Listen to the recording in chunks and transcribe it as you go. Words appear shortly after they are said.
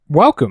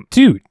Welcome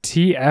to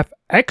TF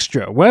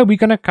Extra, where we're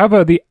going to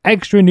cover the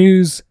extra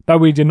news that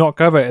we did not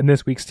cover in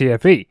this week's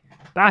TFE.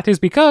 That is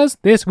because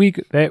this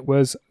week it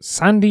was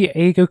San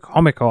Diego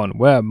Comic-Con,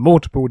 where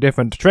multiple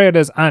different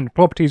trailers and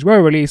properties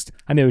were released,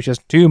 and it was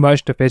just too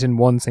much to fit in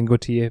one single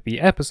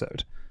TFE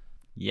episode.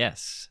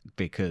 Yes,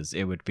 because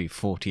it would be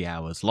 40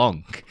 hours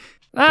long.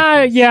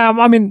 Yeah,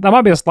 I mean, that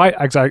might be a slight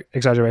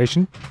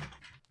exaggeration.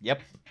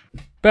 Yep.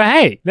 But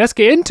hey, let's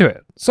get into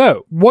it.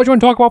 So, what do you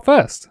want to talk about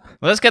first?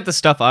 Well, let's get the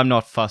stuff I'm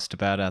not fussed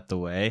about out the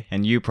way,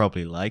 and you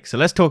probably like. So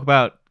let's talk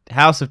about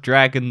House of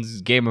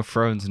Dragons, Game of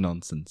Thrones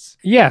nonsense.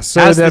 Yes,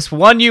 so has this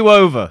won you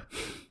over?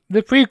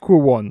 The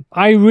prequel one.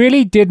 I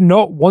really did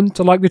not want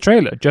to like the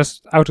trailer,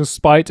 just out of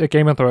spite at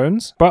Game of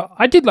Thrones, but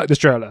I did like this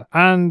trailer,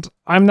 and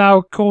I'm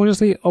now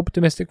cautiously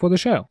optimistic for the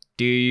show.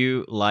 Do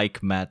you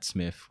like Matt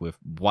Smith with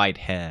white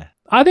hair?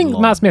 I think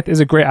Matt Smith is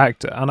a great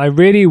actor, and I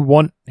really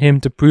want him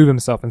to prove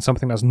himself in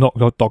something that's not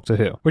Doctor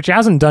Who, which he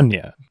hasn't done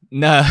yet.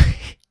 No.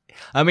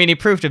 I mean, he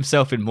proved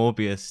himself in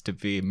Morbius to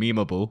be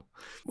memeable.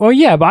 Well,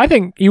 yeah, but I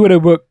think he would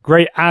have worked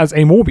great as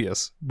a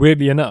Morbius,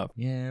 weirdly enough.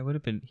 Yeah, he would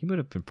have been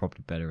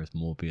probably better as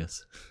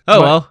Morbius.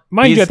 Oh, well.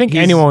 Mind you, I think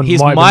he's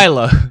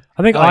Milo.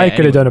 I think I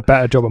could have done a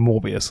better job of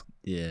Morbius.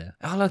 Yeah.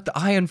 Oh, look, the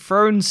Iron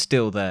Throne's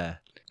still there.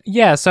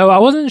 Yeah, so I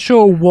wasn't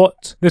sure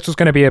what this was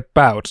going to be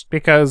about,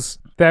 because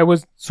there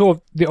was sort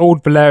of the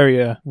old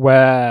Valyria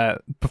where,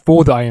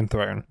 before the Iron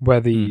Throne,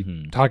 where the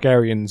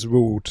Targaryens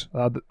ruled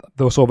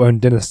their sort of own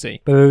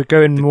dynasty. But they're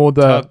going the more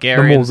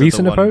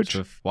recent approach.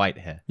 With white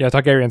hair. Yeah,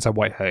 Targaryens have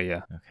white hair,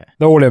 yeah. Okay.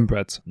 They're all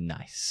inbreds.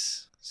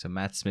 Nice. So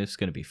Matt Smith's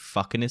going to be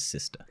fucking his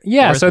sister.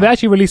 Yeah, so they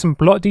actually released some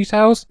plot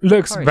details.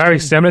 Looks very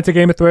similar to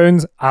Game of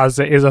Thrones, as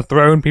it is a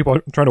throne people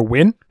are trying to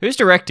win. Who's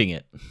directing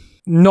it?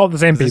 Not the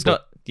same people.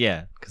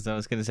 Yeah, because I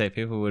was going to say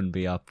people wouldn't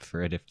be up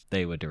for it if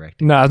they were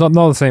directing. No, it's not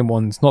the same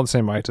ones, not the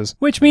same writers.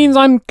 Which means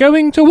I'm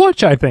going to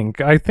watch, I think.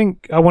 I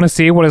want to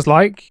see what it's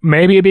like.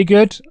 Maybe it'll be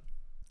good.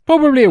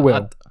 Probably it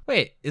will.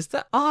 Wait, is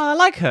that... Oh, I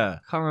like her.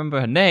 Can't remember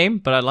her name,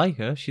 but I like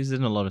her. She's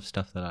in a lot of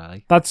stuff that I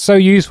like. That's so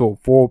useful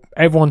for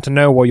everyone to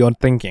know what you're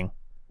thinking.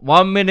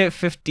 1 minute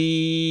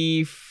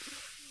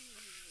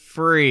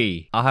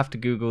 53. I'll have to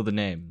Google the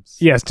names.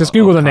 Yes, just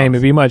Google the name.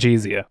 It'd be much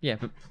easier. Yeah,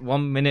 but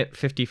 1 minute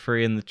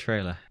 53 in the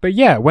trailer. But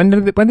yeah, when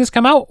did this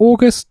come out?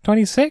 August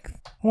 26th,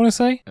 I want to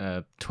say?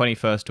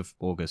 21st of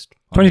August.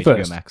 On 21st.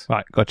 HBO Max.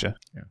 Right, gotcha.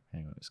 Yeah,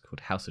 hang on, it's called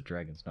House of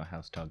Dragons, not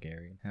House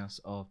Targaryen. House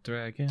of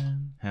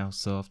Dragon.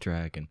 House of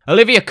Dragon.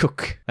 Olivia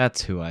Cook.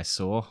 That's who I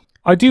saw.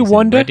 I do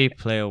wonder Ready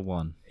Player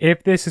One.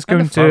 If this is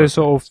going to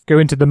sort of go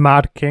into the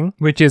Mad King,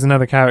 which is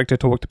another character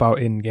talked about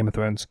in Game of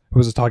Thrones, who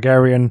was a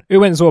Targaryen, who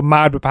went sort of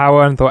mad with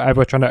power and thought everyone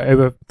was trying to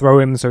overthrow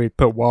him, so he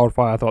put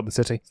wildfire throughout the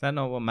city. Is that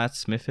not what Matt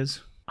Smith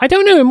is? I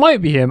don't know, it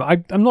might be him.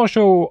 I'm not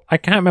sure. I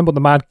can't remember what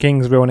the Mad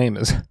King's real name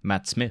is.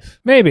 Matt Smith.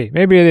 Maybe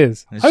it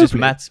is. It's just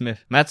Matt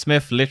Smith. Matt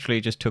Smith literally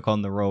just took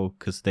on the role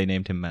because they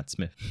named him Matt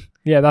Smith.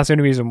 Yeah, that's the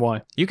only reason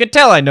why. You can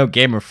tell I know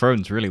Game of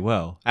Thrones really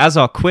well, as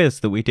our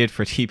quiz that we did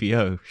for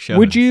TBO shows.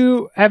 Would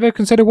you ever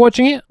consider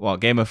watching it? What,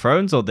 Game of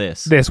Thrones or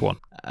this? This one.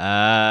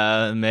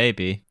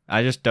 Maybe.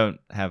 I just don't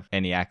have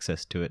any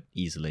access to it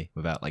easily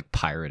without like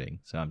pirating,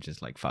 so I'm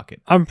just like, fuck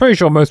it. I'm pretty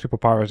sure most people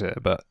pirate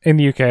it, but in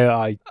the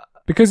UK,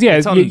 because yeah,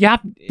 you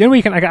have, the only way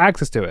you can get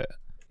access to it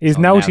is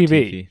Now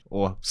TV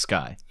or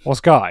Sky.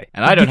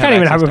 And I don't. You can't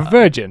even have a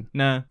Virgin.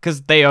 No,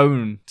 because they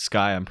own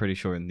Sky. I'm pretty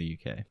sure in the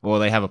UK, or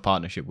they have a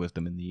partnership with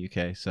them in the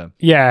UK. So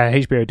yeah,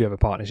 HBO do have a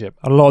partnership.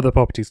 A lot of the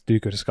properties do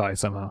go to Sky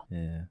somehow.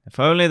 Yeah, if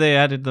only they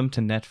added them to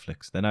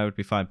Netflix, then I would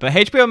be fine. But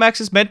HBO Max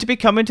is meant to be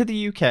coming to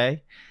the UK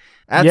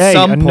at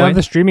some point.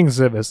 Another streaming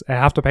service I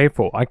have to pay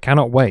for. I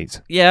cannot wait.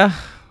 Yeah,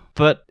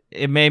 but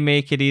it may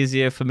make it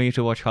easier for me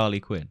to watch Harley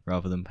Quinn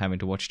rather than having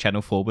to watch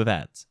Channel 4 with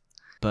ads.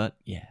 But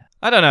yeah,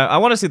 I don't know. I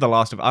want to see The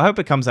Last of Us. I hope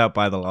it comes out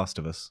by The Last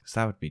of Us, because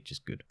that would be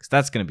just good. Because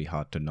that's going to be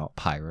hard to not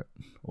pirate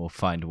or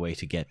find a way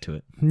to get to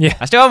it. Yeah,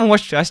 I still haven't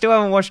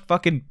watched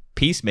fucking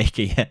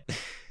Peacemaker yet.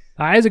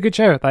 That is a good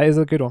show. That is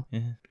a good one.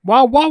 Yeah.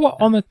 While we're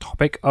on the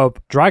topic of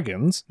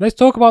dragons, let's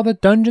talk about the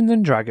Dungeons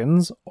 &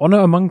 Dragons Honor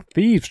Among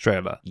Thieves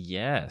trailer.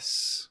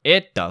 Yes.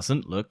 It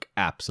doesn't look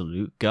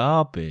absolute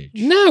garbage.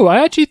 No,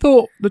 I actually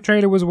thought the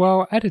trailer was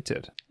well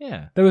edited.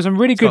 Yeah. There were some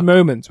really good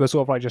moments where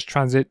sort of like just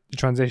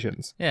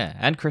transitions. Yeah,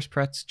 and Chris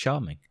Pratt's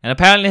charming. And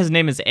apparently his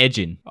name is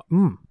Edgin.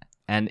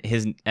 And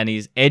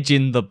he's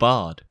Edgin the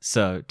Bard.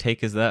 So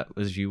take as that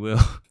as you will.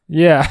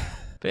 Yeah.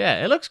 But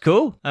yeah, it looks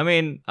cool. I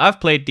mean, I've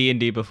played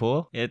D&D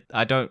before.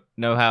 I don't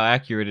know how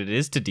accurate it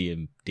is to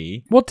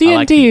D&D. Well,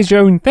 D&D is your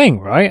own thing,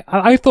 right?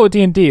 I thought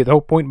D&D, the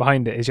whole point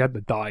behind it is you had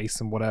the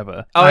dice and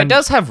whatever. Oh, it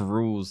does have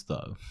rules,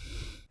 though.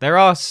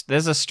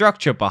 There's a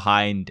structure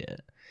behind it.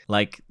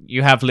 Like,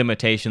 you have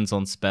limitations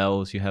on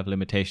spells, you have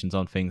limitations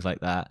on things like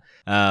that.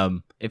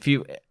 If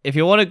you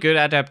want a good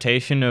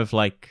adaptation of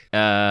like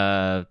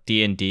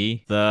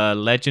D&D, the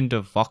Legend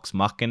of Vox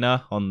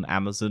Machina on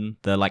Amazon,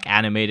 the like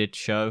animated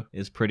show,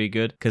 is pretty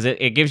good because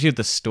it gives you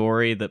the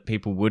story that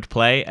people would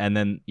play, and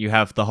then you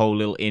have the whole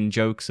little in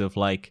jokes of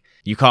like,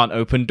 you can't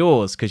open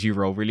doors because you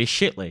roll really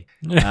shitly.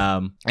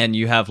 And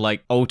you have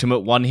like ultimate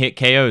one-hit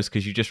KOs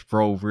because you just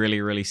roll really,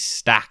 really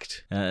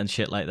stacked and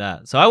shit like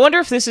that. So I wonder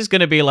if this is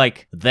going to be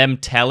like them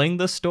telling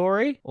the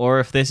story, or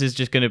if this is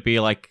just going to be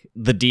like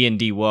the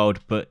D&D world,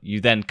 but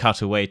you then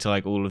cut away to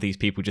like all of these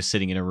people just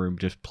sitting in a room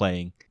just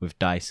playing with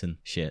dice and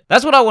shit.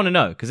 That's what I want to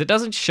know, because it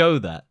doesn't show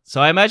that.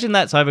 So I imagine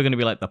that's either going to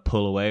be like the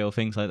pull away or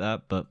things like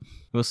that, but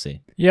we'll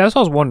see. Yeah, that's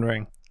what I was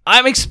wondering.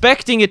 I'm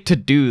expecting it to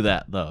do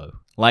that though.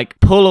 Like,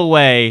 pull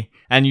away,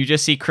 and you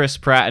just see Chris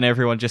Pratt and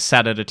everyone just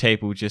sat at a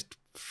table just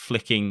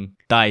flicking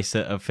dice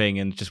at a thing,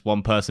 and just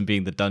one person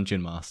being the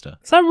dungeon master.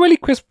 Is that really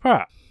Chris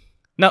Pratt?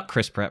 Not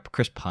Chris Pratt, but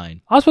Chris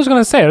Pine. I was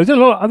going to say, I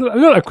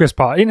look like Chris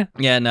Pine.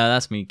 Yeah, no,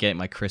 that's me getting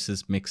my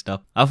Chris's mixed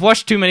up. I've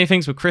watched too many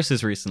things with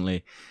Chris's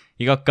recently.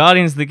 You got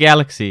Guardians of the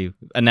Galaxy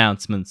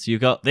announcements. You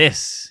got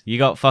this. You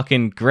got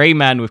fucking Grey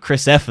Man with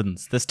Chris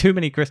Evans. There's too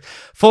many Chris.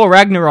 Thor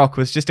Ragnarok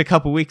was just a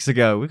couple weeks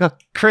ago. We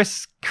got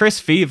Chris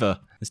Fever.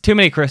 There's too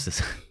many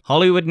Chris's.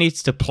 Hollywood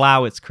needs to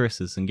plow its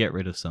Chris's and get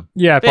rid of some.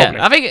 Yeah, probably.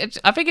 Yeah,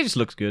 I think it just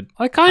looks good.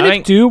 I kind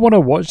of do want to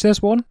watch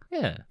this one.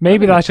 Yeah.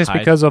 Maybe that's just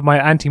because of my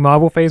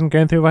anti-Marvel phase I'm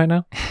going through right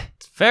now.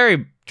 It's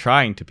very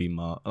trying to be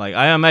like,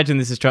 I imagine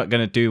this is going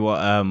to do what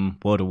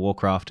World of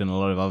Warcraft and a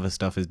lot of other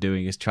stuff is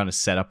doing, is trying to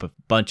set up a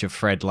bunch of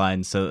thread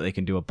lines so that they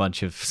can do a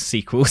bunch of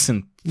sequels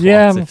and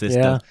plots if this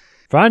does.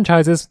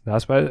 Franchises,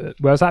 that's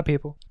where's that,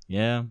 people?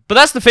 Yeah, but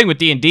that's the thing with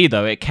D&D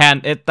though.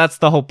 That's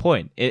the whole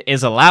point. It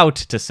is allowed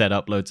to set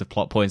up loads of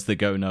plot points that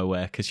go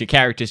nowhere because your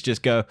characters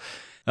just go,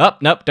 oh,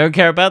 nope, don't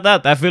care about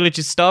that. That village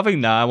is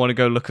starving. Nah, I want to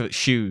go look at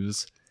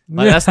shoes.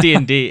 Like, that's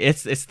D&D.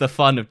 It's the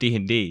fun of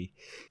D&D.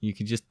 You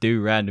can just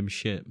do random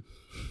shit.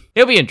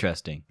 It'll be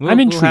interesting. I'm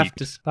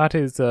intrigued. That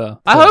is. I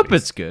hope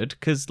it's good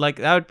because like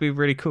that would be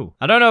really cool.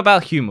 I don't know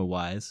about humor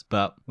wise,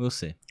 but we'll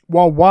see.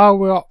 Well,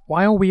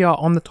 while we are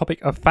on the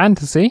topic of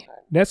fantasy,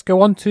 let's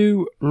go on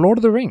to Lord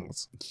of the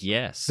Rings.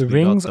 Yes. The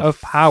Rings of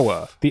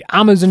Power. The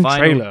Amazon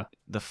trailer.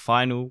 The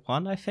final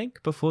one, I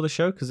think, before the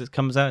show, because it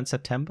comes out in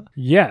September.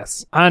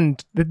 Yes,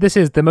 and this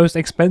is the most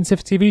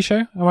expensive TV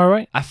show, am I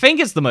right? I think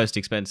it's the most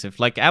expensive.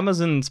 Like,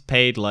 Amazon's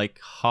paid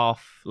like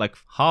half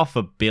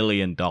 $1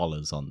 billion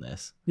on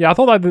this. Yeah, I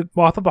thought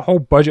the whole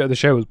budget of the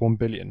show was $1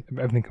 billion,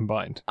 everything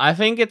combined. I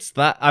think it's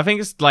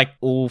like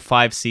all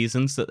 5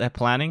 seasons that they're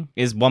planning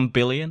is $1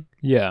 billion.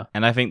 Yeah.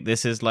 And I think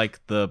this is like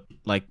the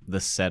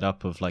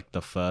setup of like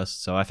the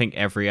first. So I think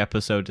every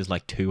episode is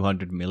like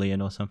 200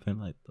 million or something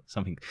like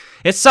something.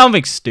 It's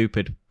something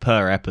stupid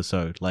per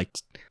episode, like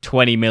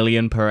 20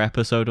 million per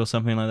episode or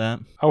something like that.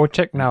 I will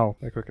check now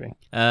very quickly.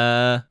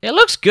 It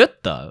looks good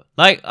though.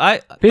 Like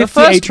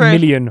 58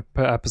 million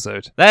per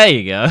episode. There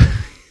you go.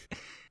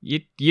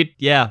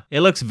 Yeah,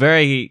 it looks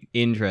very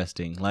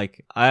interesting.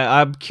 Like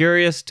I'm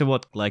curious to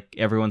what like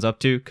everyone's up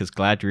to, because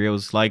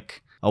Galadriel's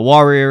like a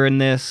warrior in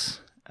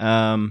this.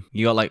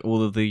 You got like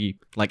all of the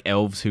like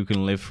elves who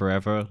can live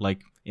forever,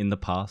 like in the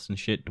past and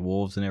shit,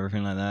 dwarves and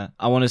everything like that.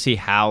 I want to see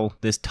how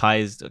this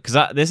ties, because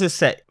this is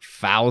set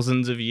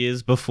thousands of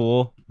years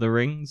before the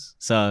rings,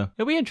 so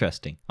it'll be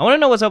interesting. I want to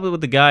know what's up with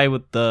the guy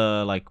with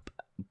the like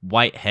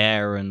white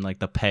hair and like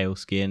the pale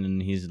skin,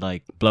 and he's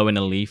like blowing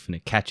a leaf and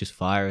it catches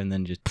fire and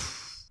then just.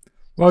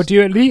 Well, do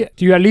you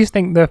at least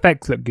think the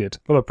effects look good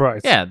for the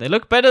price? Yeah, they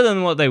look better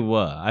than what they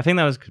were. I think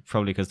that was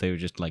probably because they were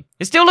just like...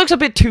 It still looks a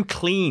bit too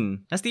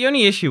clean. That's the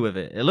only issue with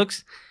it. It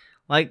looks...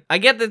 Like, I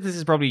get that this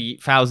is probably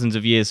thousands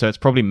of years, so it's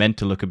probably meant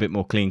to look a bit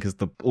more clean because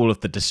all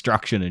of the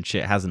destruction and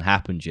shit hasn't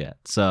happened yet.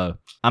 So,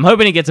 I'm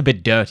hoping it gets a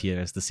bit dirtier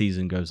as the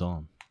season goes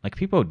on. Like,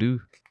 people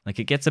do. Like,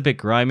 it gets a bit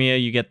grimier.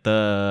 You get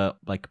the,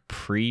 like,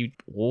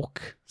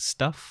 pre-walk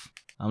stuff.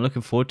 I'm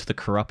looking forward to the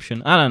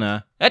corruption. I don't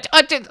know.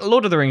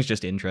 Lord of the Rings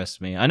just interests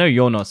me. I know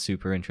you're not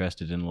super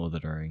interested in Lord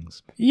of the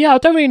Rings. Yeah, I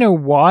don't really know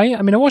why.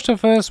 I mean, I watched the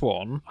first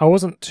one. I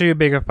wasn't too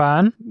big a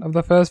fan of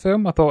the first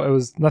film. I thought it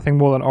was nothing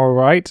more than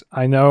alright.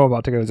 I know I'm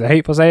about to go to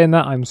hate for saying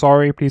that. I'm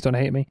sorry. Please don't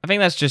hate me. I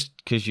think that's just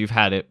because you've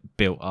had it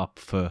built up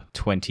for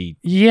 20...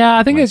 Yeah,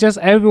 I think it's just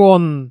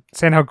everyone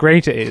saying how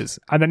great it is.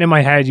 And then in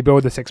my head, you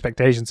build this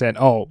expectation saying,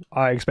 oh,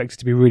 I expect it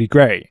to be really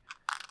great.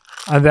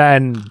 And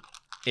then...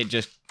 It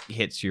just...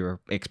 hits your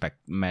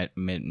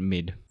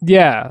mid.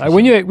 Yeah, like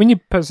when you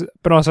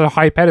put on such a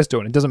high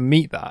pedestal and it doesn't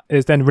meet that,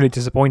 it's then really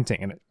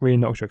disappointing and it really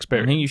knocks your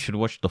experience. I think you should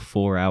watch the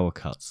 4-hour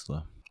cuts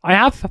though. I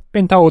have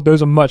been told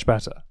those are much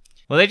better.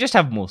 Well, they just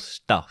have more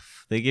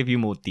stuff. They give you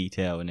more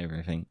detail and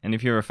everything. And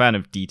if you're a fan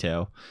of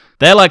detail,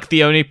 they're like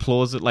the only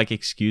like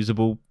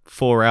excusable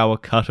 4-hour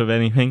cut of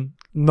anything.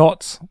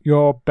 Not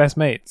your best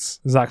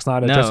mates, Zack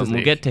Snyder. No,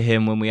 we'll get to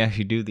him when we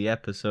actually do the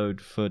episode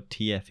for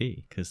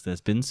TFE, because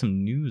there's been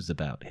some news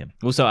about him.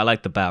 Also, I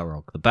like the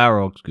Balrog. The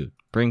Balrog's good.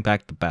 Bring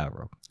back the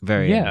Balrog.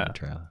 Very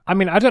trailer. I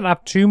mean, I don't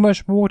have too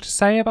much more to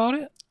say about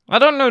it. I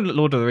don't know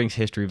Lord of the Rings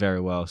history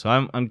very well, so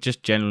I'm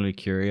just genuinely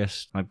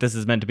curious. Like, this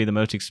is meant to be the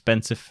most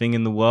expensive thing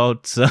in the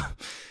world, so...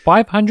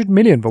 500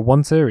 million for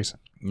one series.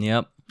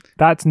 Yep.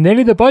 That's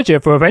nearly the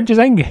budget for Avengers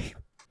Endgame.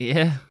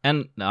 Yeah,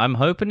 and I'm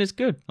hoping it's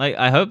good. Like,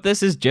 I hope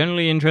this is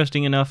generally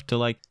interesting enough to,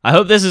 like... I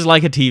hope this is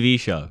like a TV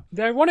show.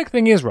 The ironic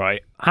thing is,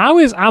 right, how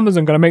is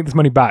Amazon going to make this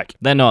money back?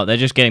 They're not. They're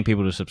just getting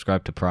people to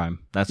subscribe to Prime.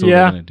 That's all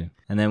they're going to do.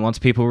 And then once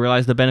people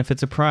realize the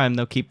benefits of Prime,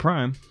 they'll keep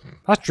Prime.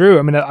 That's true.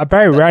 I mean, I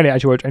very rarely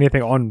actually watch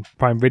anything on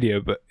Prime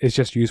Video, but it's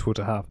just useful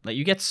to have. Like,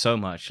 you get so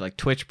much. Like,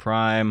 Twitch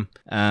Prime,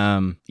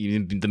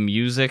 even the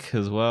music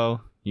as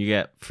well. You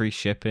get free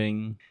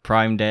shipping,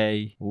 Prime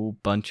Day, whole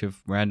bunch of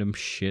random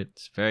shit.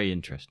 It's very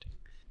interesting.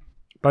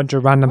 Bunch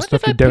of random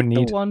stuff you don't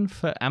need. The one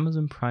for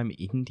Amazon Prime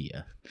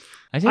India.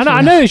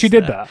 I know she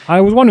did that. I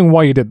was wondering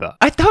why you did that.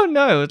 I don't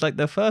know. It's like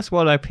the first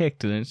one I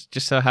picked, and it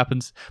just so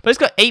happens. But it's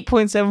got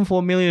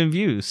 8.74 million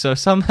views, so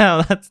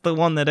somehow that's the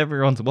one that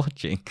everyone's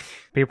watching.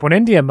 People in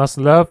India must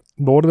love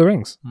Lord of the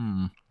Rings.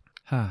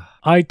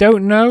 I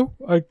don't know.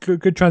 A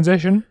good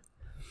transition.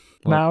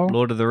 Well, now,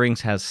 Lord of the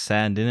Rings has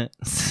sand in it.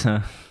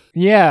 So.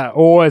 Yeah,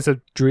 or as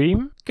a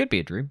dream. Could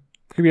be a dream.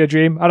 Could be a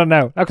dream. I don't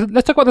know. Now,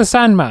 let's talk about The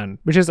Sandman,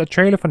 which is a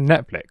trailer for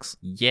Netflix.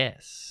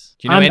 Yes.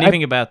 Do you know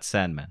anything about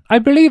Sandman? I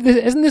believe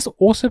isn't this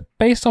also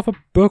based off a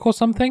book or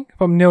something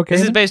from Neil Gaiman?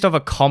 This is based off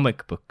a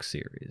comic book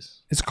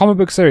series. It's a comic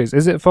book series.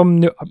 Is it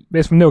from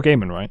it's from Neil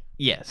Gaiman, right?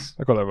 Yes.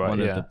 I got that right.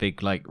 One of the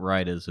big like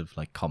writers of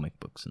like comic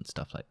books and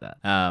stuff like that.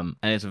 And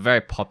it's a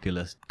very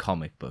popular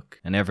comic book,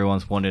 and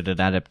everyone's wanted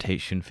an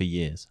adaptation for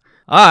years.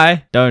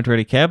 I don't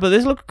really care, but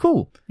this looks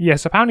cool.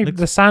 Yes, apparently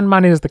the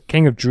Sandman is the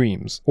king of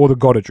dreams, or the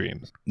god of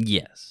dreams.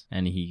 Yes,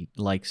 and he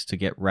likes to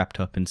get wrapped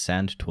up in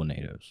sand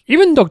tornadoes.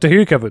 Even Doctor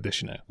Who covered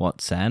this, you know. What,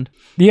 sand?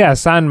 Yeah,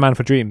 Sandman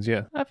for dreams,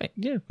 yeah. I think,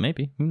 yeah,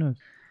 maybe. Who knows?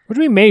 What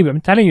do you mean maybe?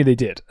 I'm telling you they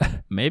did.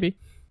 Maybe.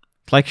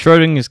 It's like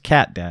Schrodinger's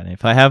cat, Dan.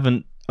 If I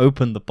haven't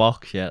opened the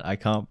box yet, I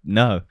can't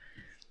know.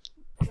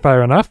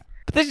 Fair enough.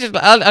 But this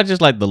I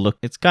just like the look.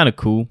 It's kind of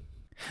cool.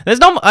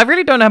 I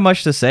really don't have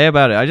much to say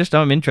about it.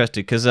 I'm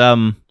interested because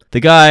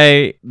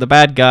the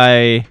bad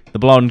guy, the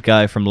blonde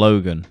guy from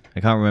Logan, I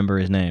can't remember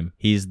his name.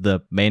 He's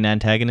the main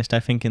antagonist, I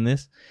think, in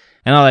this.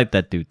 And I like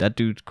that dude. That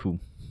dude's cool.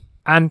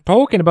 And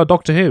talking about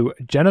Doctor Who,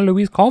 Jenna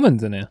Louise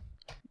Coleman's in here.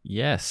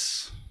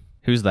 Yes.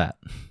 Who's that?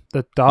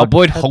 The dark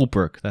Boyd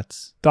Holbrook.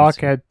 That's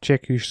dark-haired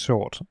chick who's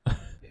short.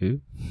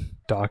 Who?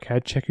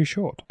 Dark-haired chick who's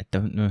short. I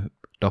don't know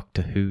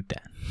Doctor Who, Dan.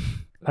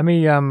 Let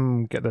me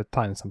get the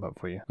time stamp up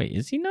for you. Wait,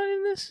 is he not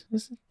in this?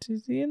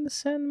 Is he in the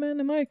Sandman?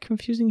 Am I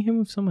confusing him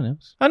with someone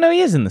else? Oh no,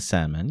 he is in the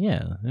Sandman.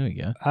 Yeah, there we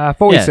go.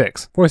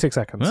 46. Yeah. 46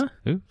 seconds. Huh?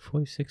 Who?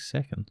 46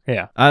 seconds.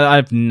 Yeah.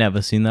 I've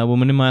never seen that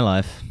woman in my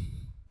life.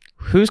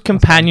 Whose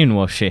companion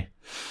was she?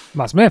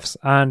 Matt Smith's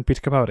and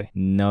Peter Capaldi.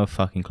 No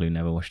fucking clue.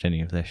 Never watched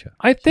any of their show.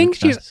 I think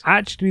she's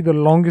actually the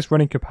longest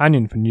running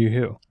companion for New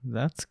Who.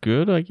 That's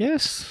good, I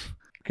guess.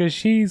 Because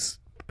she's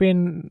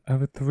been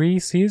over 3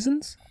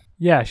 seasons?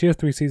 Yeah, she has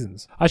 3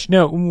 seasons. Actually,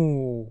 no.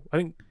 Ooh, I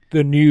think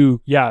the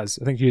new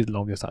Yaz. I think she's the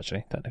longest,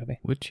 actually, technically.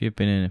 Would she have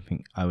been in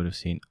anything I would have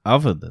seen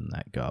other than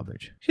that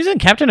garbage? She's in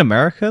Captain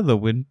America,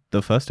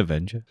 the first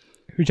Avenger.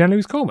 Who, Jenna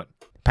Louise Coleman?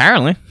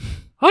 Apparently.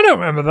 I don't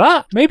remember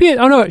that. Maybe.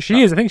 Oh no,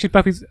 she is. I think she's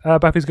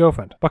Buffy's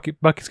girlfriend.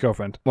 Bucky's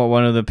girlfriend. Well,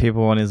 one of the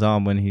people on his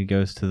arm when he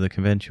goes to the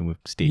convention with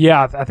Steve.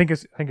 Yeah, I think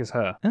it's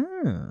her.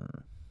 Oh,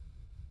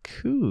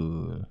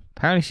 cool.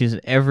 Apparently, she's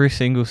in every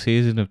single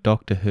season of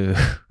Doctor Who.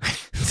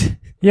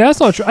 Yeah,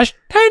 that's not true.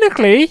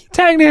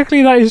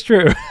 Technically, that is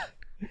true.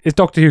 It's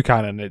Doctor Who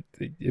canon.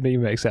 It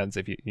makes sense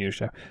if you use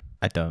show.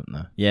 I don't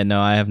know. Yeah, no,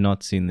 I have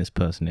not seen this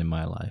person in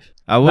my life.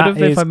 I would have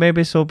if I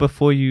maybe saw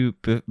Before You,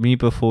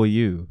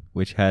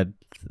 which had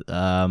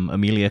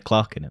Amelia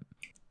Clarke in it.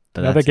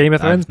 But another Game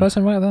of Thrones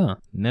person right there.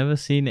 Never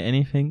seen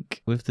anything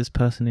with this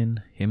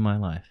person in my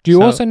life. Do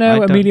you also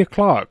know Amelia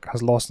Clarke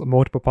has lost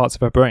multiple parts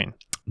of her brain?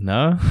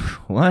 No?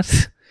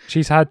 What?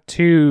 She's had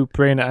 2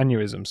 brain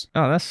aneurysms.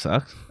 Oh, that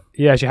sucks.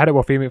 Yeah, she had it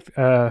while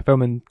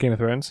filming Game of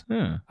Thrones.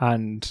 Yeah.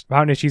 And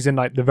apparently she's in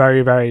like the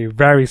very, very,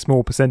 very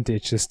small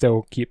percentage to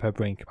still keep her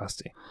brain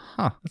capacity.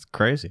 Huh, that's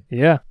crazy.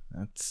 Yeah.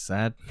 That's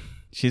sad.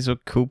 She's a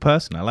cool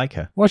person. I like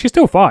her. Well, she's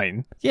still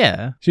fine.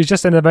 Yeah. She's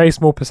just in a very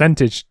small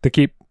percentage to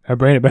keep her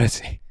brain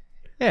ability.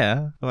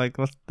 Yeah. Like,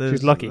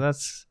 she's lucky.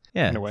 That's,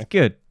 yeah, in a way. It's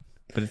good.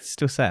 But it's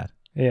still sad.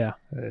 Yeah,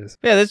 it is.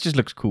 Yeah, this just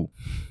looks cool.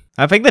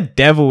 I think the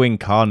devil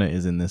incarnate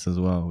is in this as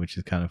well, which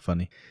is kind of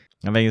funny.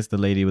 I think it's the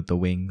lady with the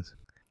wings.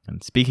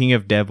 And speaking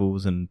of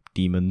devils and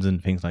demons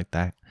and things like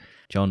that,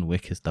 John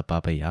Wick is the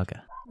Baba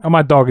Yaga. And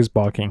my dog is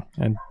barking,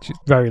 and she's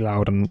very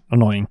loud and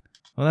annoying.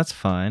 Well, that's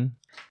fine.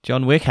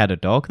 John Wick had a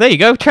dog. There you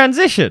go,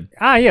 transition!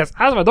 Ah, yes,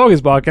 as my dog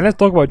is barking, let's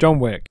talk about John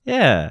Wick.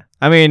 Yeah.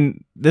 I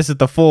mean, this is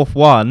the 4th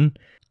one.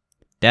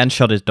 Dan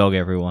shot his dog,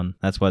 everyone.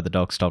 That's why the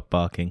dog stopped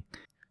barking.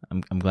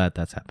 I'm glad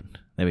that's happened.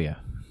 There we go.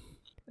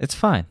 It's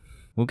fine.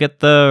 We'll get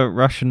the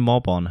Russian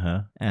mob on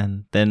her,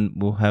 and then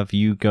we'll have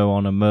you go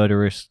on a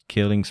murderous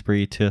killing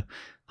spree to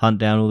hunt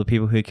down all the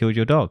people who killed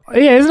your dog.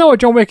 Yeah, isn't that what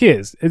John Wick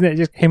is? Isn't it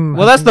just him?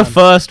 Well, that's the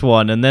first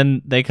one, and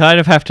then they kind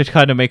of have to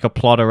kind of make a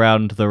plot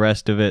around the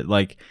rest of it,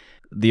 like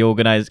the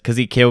organized, because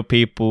he killed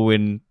people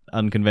in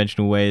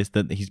unconventional ways,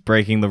 that he's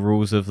breaking the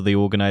rules of the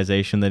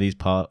organization that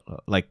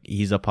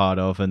he's a part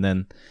of, and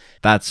then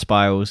that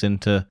spirals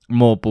into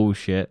more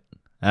bullshit.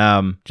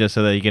 Just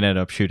so that he can end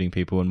up shooting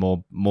people and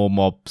more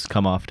mobs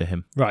come after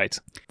him. Right.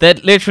 They're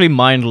literally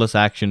mindless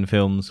action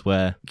films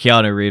where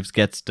Keanu Reeves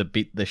gets to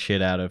beat the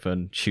shit out of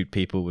and shoot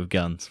people with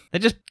guns. They're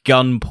just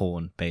gun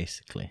porn,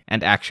 basically,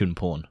 and action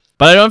porn.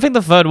 But I don't think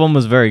the third one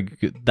was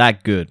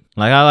that good.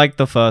 Like, I liked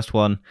the first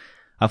one.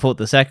 I thought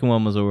the second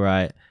one was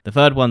alright. The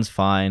third one's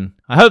fine.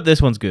 I hope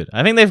this one's good.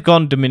 I think they've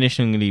gone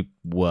diminishingly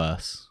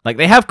worse. Like,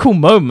 they have cool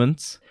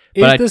moments,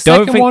 but Is the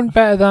second one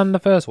better than the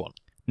first one?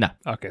 No.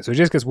 Okay, so it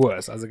just gets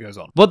worse as it goes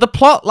on. Well, the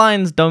plot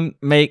lines don't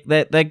make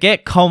they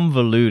get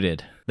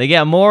convoluted. They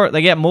get more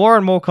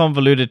and more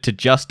convoluted to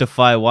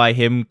justify why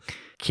him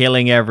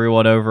killing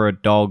everyone over a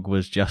dog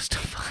was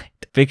justified.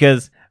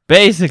 Because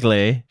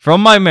basically,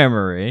 from my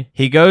memory,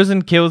 he goes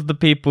and kills the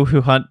people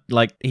who hunt,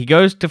 like, he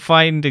goes to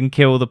find and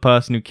kill the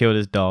person who killed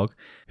his dog,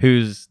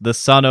 who's the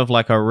son of,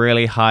 like, a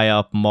really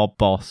high-up mob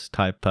boss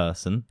type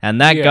person. And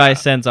that guy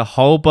sends a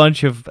whole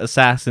bunch of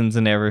assassins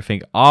and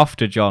everything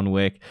after John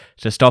Wick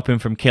to stop him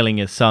from killing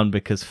his son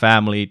because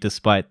family,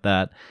 despite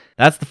that.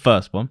 That's the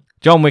first one.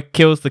 John Wick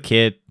kills the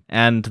kid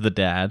and the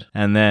dad.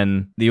 And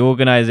then the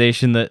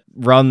organization that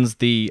runs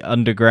the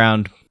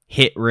underground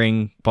hit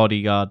ring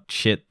bodyguard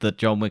shit that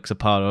John Wick's a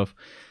part of.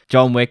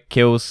 John Wick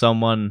kills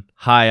someone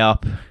high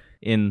up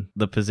in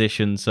the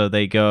position, so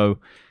they go,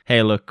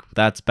 hey, look,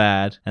 that's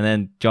bad. And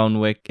then John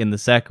Wick in the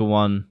second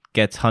one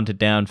gets hunted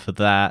down for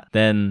that.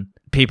 Then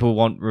people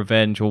want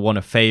revenge or want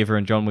a favor,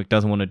 and John Wick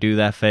doesn't want to do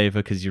that favor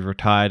because he's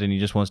retired and he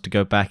just wants to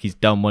go back. He's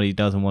done what he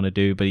doesn't want to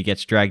do, but he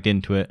gets dragged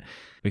into it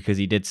because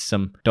he did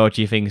some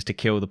dodgy things to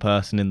kill the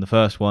person in the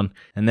first one.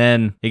 And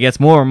then it gets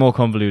more and more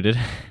convoluted.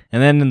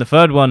 And then in the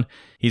third one,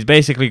 he's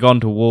basically gone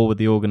to war with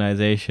the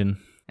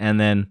organization, and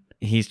then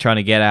he's trying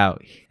to get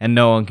out, and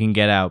no one can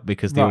get out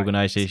because the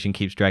organization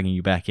keeps dragging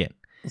you back in.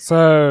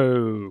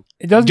 So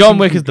it doesn't. John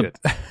Wick is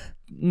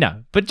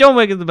no, but John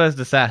Wick is the best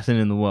assassin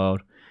in the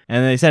world,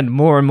 and they send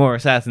more and more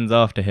assassins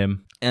after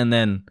him, and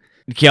then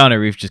Keanu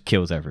Reeves just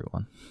kills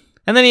everyone.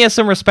 And then he has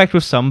some respect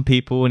with some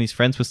people, and he's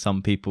friends with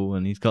some people,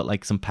 and he's got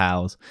like some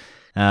pals.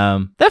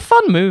 They're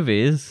fun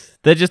movies.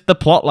 They're just, the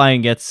plot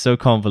line gets so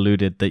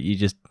convoluted that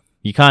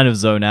you kind of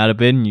zone out a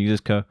bit, and you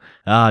just go,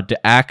 the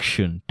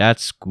action,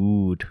 that's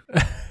good.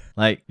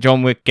 Like,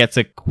 John Wick gets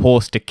a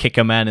horse to kick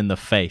a man in the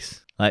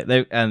face. Like,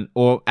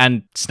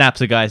 and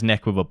snaps a guy's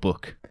neck with a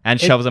book. And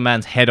shoves a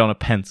man's head on a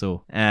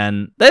pencil.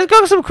 And they've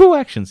got some cool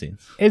action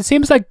scenes. It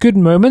seems like good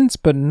moments,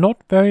 but not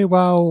very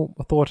well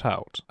thought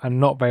out. And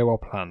not very well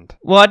planned.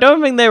 Well, I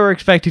don't think they were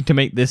expecting to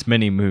make this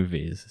many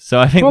movies. So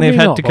I think they've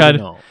had to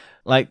kind of...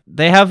 Like,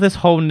 they have this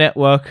whole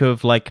network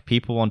of, like,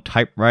 people on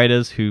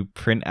typewriters who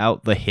print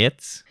out the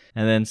hits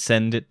and then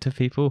send it to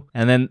people.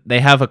 And then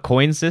they have a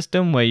coin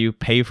system where you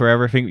pay for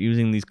everything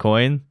using these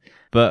coins.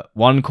 But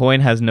one coin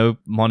has no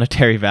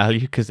monetary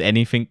value because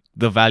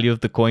the value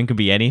of the coin can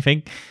be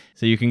anything.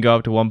 So you can go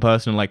up to one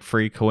person and, like,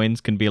 3 coins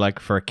can be, like,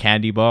 for a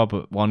candy bar,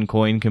 but 1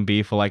 coin can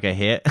be for, like, a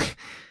hit.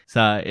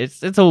 So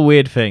it's a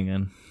weird thing.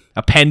 And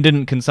a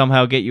pendant can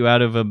somehow get you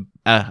out of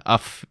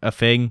a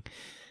thing.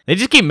 They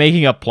just keep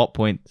making up plot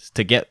points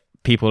to get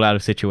people out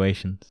of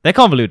situations. They're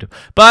convoluted,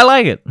 but I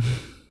like it.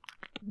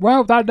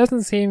 Well, that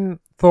doesn't seem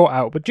thought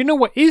out, but do you know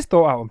what is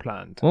thought out and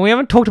planned? Well, we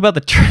haven't talked about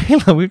the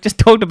trailer. We've just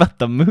talked about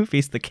the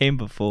movies that came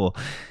before.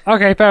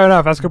 Okay, fair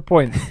enough. That's a good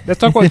point. Let's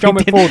talk about John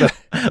Wick 4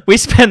 then. We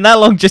spent that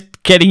long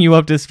just getting you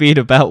up to speed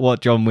about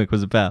what John Wick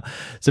was about.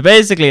 So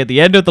basically, at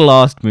the end of the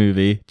last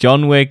movie,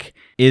 John Wick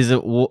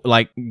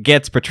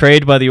gets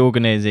betrayed by the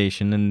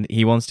organization, and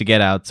he wants to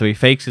get out, so he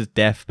fakes his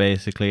death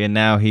basically, and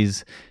now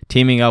he's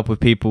teaming up with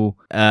people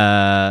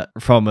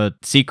from a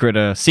secret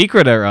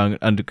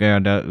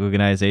underground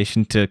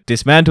organization to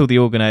dismantle the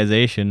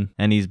organization,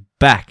 and he's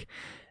back,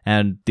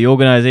 and the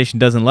organization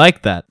doesn't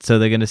like that, so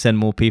they're going to send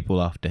more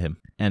people after him.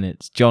 And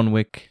it's John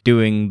Wick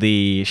doing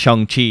the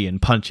Shang-Chi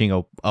and punching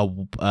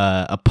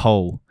a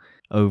pole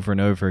over and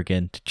over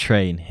again to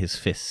train his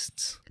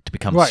fists to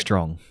become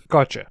strong.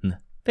 Gotcha.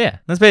 Yeah,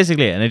 that's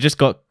basically it. And it just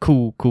got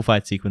cool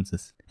fight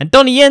sequences. And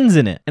Donnie Yen's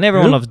in it. And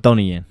everyone loves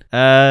Donnie Yen.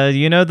 I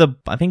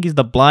think he's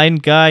the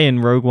blind guy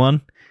in Rogue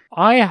One.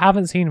 I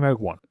haven't seen Rogue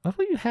One. I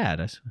thought you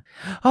had.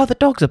 Oh, the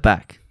dogs are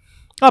back.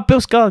 Oh, Bill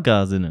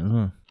Skarsgård's in it.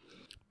 Oh.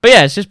 But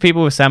yeah, it's just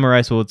people with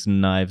samurai swords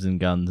and knives and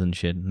guns and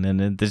shit. And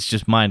then it's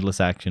just mindless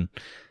action.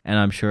 And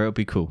I'm sure it'll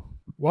be cool.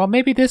 Well,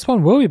 maybe this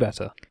one will be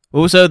better.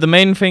 Also, the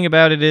main thing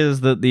about it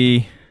is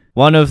that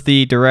one of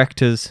the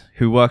directors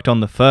who worked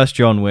on the first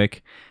John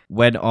Wick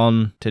went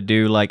on to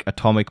do like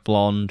Atomic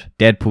Blonde,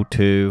 Deadpool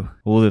 2,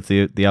 all of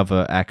the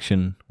other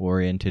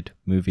action-oriented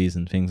movies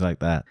and things like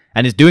that.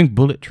 And is doing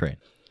Bullet Train.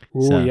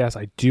 Oh, yes,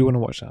 I do want to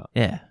watch that.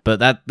 Yeah, but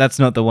that's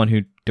not the one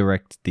who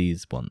directs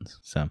these ones.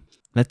 So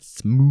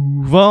Let's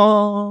move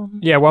on.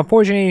 Yeah, well,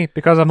 unfortunately,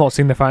 because I've not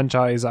seen the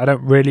franchise, I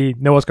don't really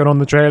know what's going on in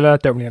the trailer,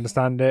 don't really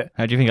understand it.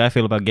 How do you think I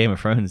feel about Game of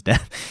Thrones, Dan?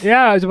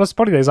 Yeah, it was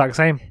probably the exact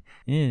same.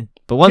 Yeah.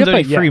 But one's Yeah,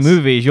 only but 3 yes.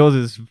 movies. Yours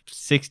is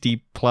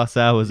 60 plus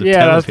hours of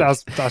Yeah,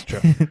 television. that's true.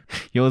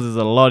 Yours is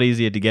a lot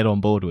easier to get on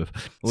board with.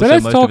 So Also,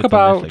 let's most of talk it's on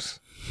about Netflix.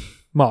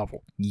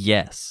 Marvel.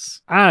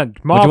 Yes. And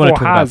What do you wanna Marvel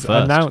talk about has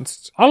first?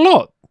 announced a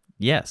lot.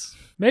 Yes.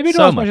 Maybe So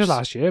not as much much. as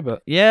last year,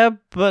 but Yeah,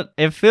 but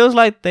it feels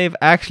like they've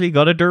actually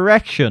got a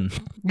direction.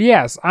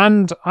 yes,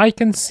 and I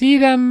can see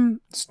them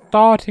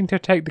starting to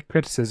take the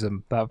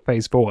criticism that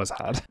Phase 4 has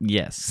had.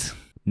 Yes.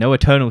 No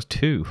Eternals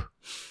 2.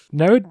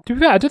 No, to be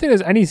fair, I don't think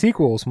there's any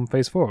sequels from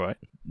Phase 4, right?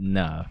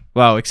 No.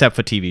 Well, except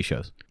for TV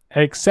shows.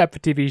 Except for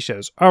TV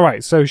shows.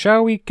 Alright, so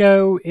shall we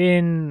go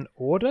in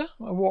order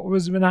of what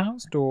was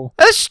announced, or...?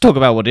 Let's just talk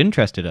about what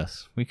interested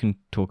us. We can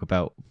talk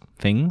about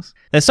things.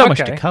 There's so much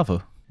Okay. to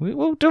cover.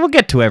 We'll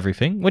get to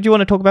everything. What do you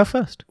want to talk about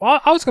first?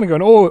 Well, I was going to go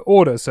in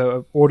order,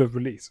 so order of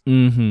release,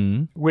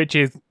 Mm-hmm. which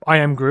is I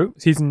Am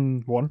Groot,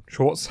 Season 1,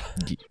 shorts.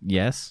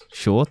 Yes.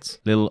 Shorts.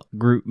 Little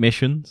group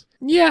missions.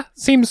 Yeah,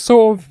 seems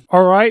sort of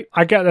alright.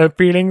 I get the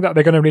feeling that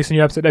they're going to release a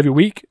new episode every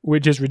week,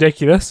 which is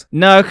ridiculous.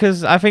 No,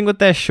 because I think with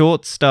their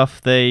short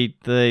stuff, they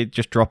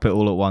just drop it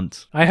all at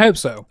once. I hope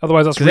so.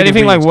 Otherwise, that's Because really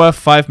anything weird. like worth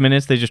 5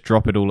 minutes, they just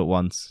drop it all at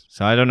once.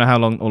 So I don't know how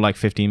long, or like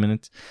 15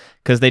 minutes.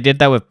 Because they did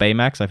that with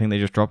Baymax. I think they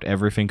just dropped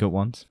everything at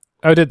once.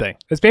 Oh, did they?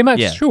 It's Baymax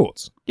Yeah.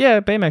 shorts. Yeah,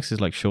 Baymax is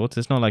like shorts.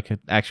 It's not like an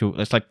actual.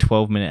 It's like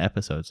 12-minute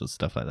episodes or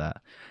stuff like that,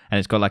 and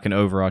it's got like an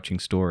overarching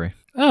story.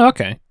 Oh,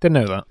 okay. Didn't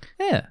know that.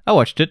 Yeah, I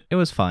watched it. It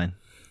was fine.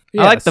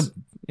 Yes. I like the.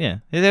 Yeah,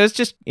 it was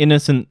just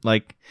innocent,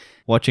 like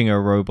watching a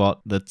robot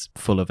that's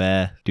full of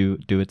air do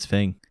its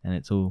thing, and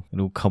it all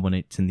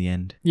culminates in the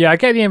end. Yeah, I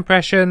get the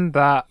impression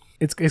that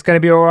it's going to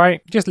be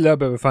alright. Just a little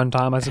bit of a fun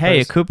time, I suppose. Hey,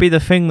 it could be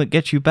the thing that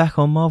gets you back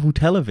on Marvel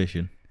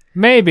television.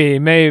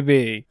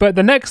 Maybe. But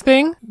the next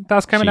thing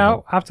that's coming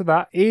She-Hulk. out after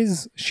that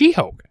is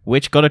She-Hulk.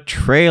 Which got a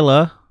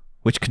trailer,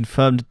 which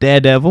confirmed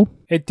Daredevil.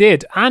 It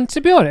did. And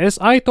to be honest,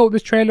 I thought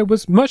this trailer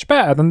was much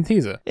better than the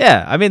teaser.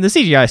 Yeah, I mean the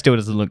CGI still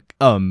doesn't look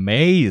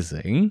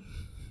amazing.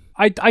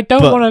 I don't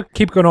But- want to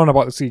keep going on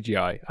about the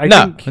CGI.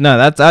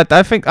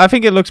 I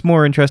think it looks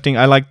more interesting.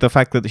 I like the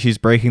fact that she's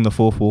breaking the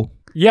fourth wall.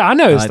 Yeah, I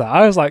noticed that.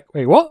 I was like,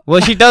 wait, what?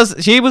 Well, she does.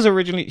 She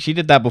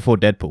did that before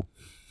Deadpool.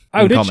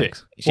 Oh, in did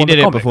comics. she? She Well, did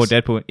the it before comics.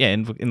 Deadpool. Yeah,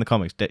 in the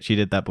comics, she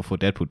did that before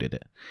Deadpool did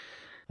it.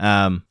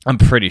 I'm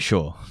pretty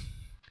sure.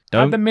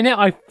 At the minute,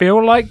 I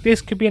feel like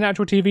this could be an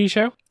actual TV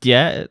show.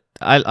 Yeah,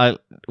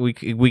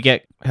 we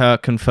get her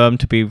confirmed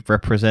to be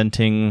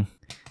representing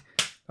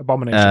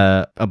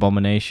Abomination.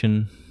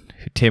 Abomination,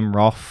 Tim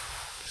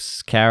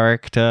Roth's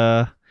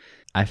character.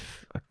 I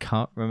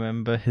can't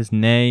remember his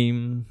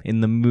name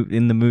in the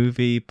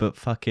movie, but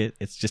fuck it,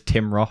 it's just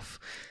Tim Roth.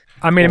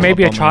 I mean, it or may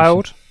be a Abomination.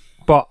 child,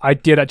 but I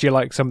did actually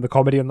like some of the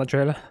comedy in that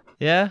trailer.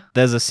 Yeah,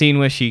 there's a scene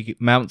where she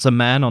mounts a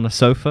man on a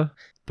sofa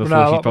before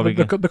No, she's probably.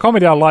 the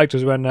comedy I liked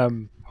was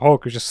when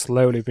Hulk was just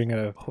slowly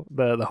bringing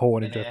the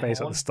horn into her face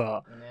at the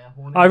start.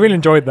 I really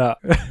enjoyed that.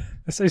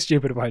 It's so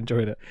stupid, but I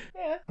enjoyed it.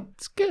 Yeah,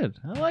 it's good.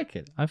 I like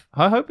it.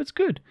 I hope it's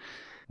good.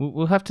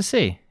 We'll have to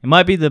see. It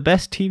might be the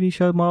best TV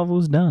show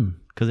Marvel's done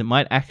because it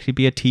might actually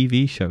be a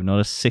TV show, not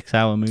a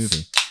 6-hour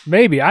movie.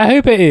 Maybe. I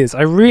hope it is.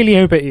 I really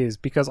hope it is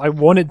because I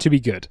want it to be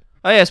good.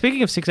 Oh yeah,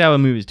 speaking of 6-hour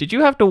movies, did you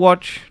have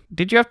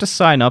to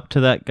sign up to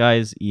that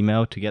guy's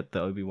email to get the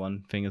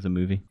Obi-Wan thing as a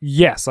movie?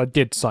 Yes, I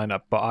did sign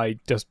up, but I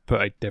just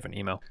put a different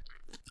email.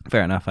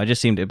 Fair enough. I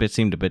just seemed a bit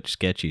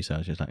sketchy, so I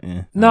was just like,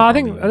 eh. No, I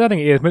don't don't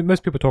think it is.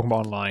 Most people talk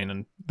about online,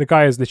 and the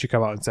guy has literally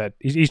come out and said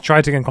he's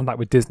tried to get in contact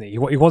with Disney. He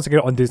wants to get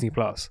it on Disney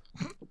Plus.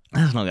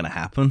 That's not gonna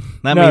happen.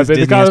 That No, means but the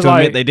Disney guy has was to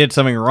admit like- they did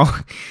something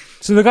wrong.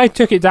 So the guy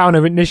took it down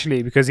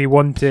initially because he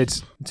wanted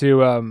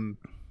to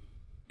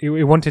he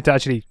wanted to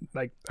actually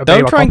like obey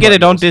Don't our try and get it on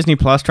copyright laws. Disney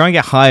Plus. Try and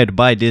get hired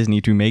by Disney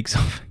to make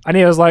something. And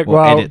he was like, Or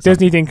 "Well, edit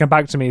Disney didn't come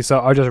back to me, so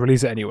I'll just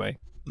release it anyway."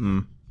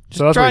 Mm.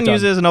 So that's Try what and he's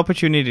use done. it as an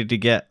opportunity to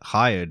get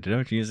hired.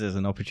 Don't use it as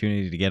an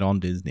opportunity to get on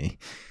Disney.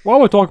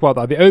 While we're talking about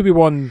that, the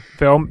Obi-Wan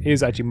film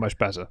is actually much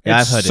better. Yeah,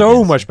 It's I've heard it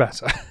so is. much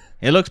better.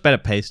 It looks better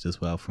paced as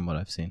well, from what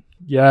I've seen.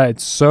 Yeah,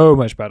 it's so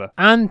much better.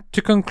 And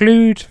to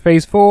conclude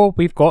Phase 4,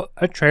 we've got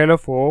a trailer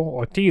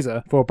or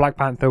teaser for Black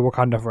Panther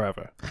Wakanda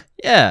Forever.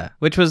 Yeah,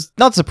 which was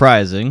not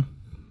surprising,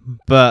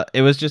 but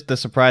it was just the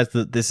surprise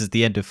that this is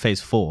the end of Phase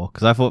 4.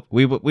 Because I thought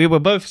we were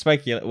both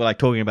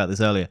talking about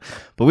this earlier,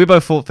 but we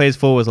both thought Phase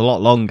 4 was a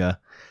lot longer.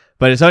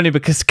 But it's only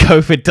because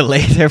COVID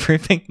delayed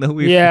everything that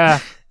we. Yeah.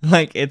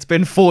 Like, it's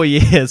been 4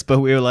 years, but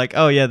we were like,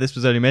 oh yeah, this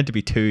was only meant to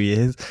be 2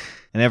 years.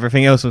 And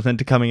everything else was meant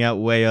to coming out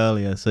way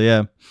earlier. So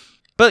yeah.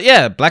 But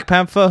yeah, Black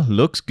Panther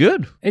looks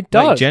good. It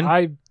does.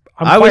 Like,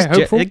 I'm quite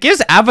hopeful. it gives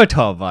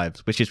Avatar vibes,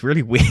 which is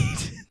really weird.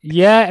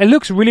 Yeah, it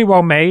looks really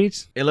well made.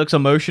 It looks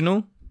emotional.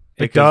 It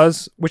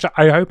because, does, which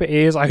I hope it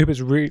is. I hope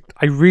it's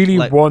I really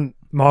Like- want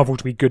Marvel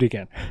to be good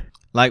again.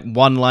 Like,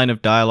 one line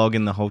of dialogue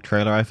in the whole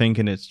trailer, I think,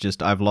 and it's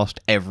just, I've lost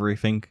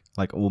everything.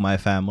 Like, all my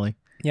family.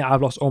 Yeah,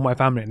 I've lost all my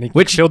family, and they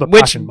Which feel the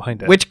passion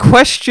behind it. Which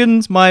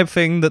questions my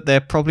thing that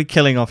they're probably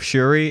killing off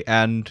Shuri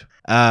and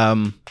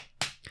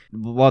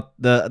What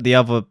the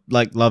other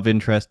like love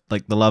interest,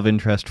 like the love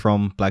interest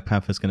from Black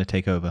Panther is going to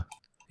take over.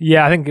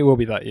 Yeah, I think it will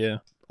be that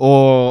year.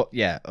 Or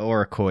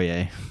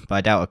Okoye, but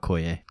I doubt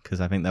Okoye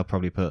because I think they'll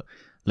probably put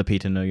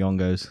Lupita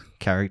Nyong'o's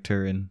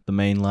character in the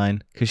main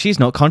line because she's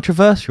not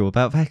controversial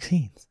about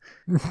vaccines.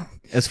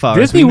 As far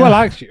Disney as we know. will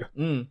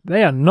actually.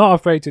 They are not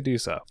afraid to do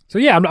so. So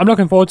yeah, I'm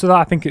looking forward to that.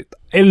 I think it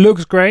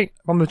looks great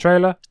from the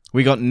trailer.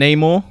 We got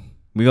Namor,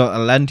 we got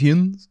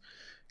Atlanteans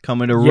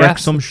coming to wreck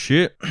some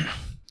shit.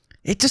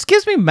 It just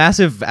gives me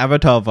massive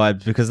Avatar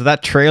vibes because of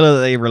that trailer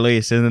that they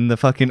released and then the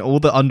fucking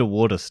all the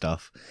underwater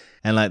stuff.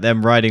 And like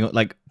them riding,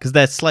 like, because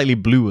they're slightly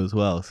blue as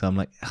well. So I'm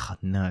like, oh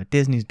no,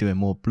 Disney's doing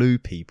more blue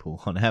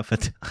people on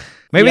Avatar.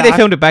 Maybe they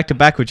filmed it back to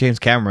back with James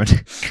Cameron.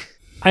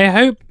 I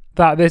hope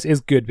that this is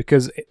good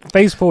because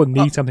Phase 4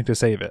 needs something to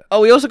save it.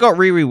 Oh, we also got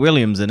Riri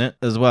Williams in it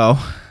as well,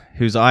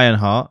 who's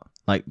Ironheart,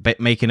 like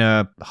making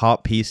a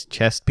heart piece,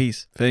 chest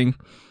piece thing.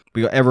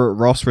 We got Everett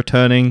Ross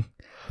returning.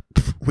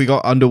 We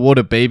got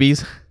underwater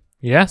babies.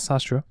 Yes,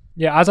 that's true.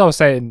 Yeah, as I was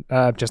saying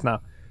just now,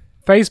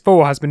 Phase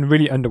 4 has been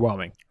really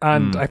underwhelming.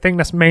 And I think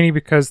that's mainly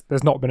because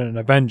there's not been an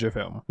Avenger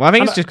film. Well, I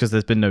think it's just because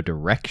there's been no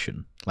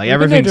direction. Like there's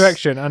everything's been no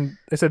direction, and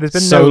so there's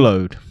been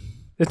soloed.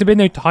 There's been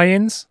no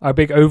tie-ins,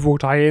 big overall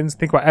tie-ins.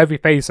 Think about every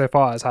phase so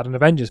far has had an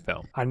Avengers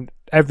film, and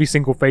every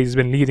single phase has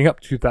been leading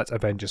up to that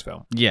Avengers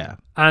film. Yeah.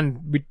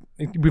 And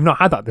we've not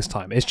had that this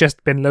time. It's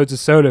just been loads of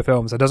solo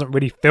films that doesn't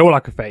really feel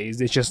like a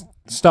phase. It's just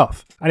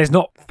stuff. And it's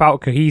not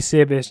felt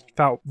cohesive. It's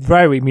felt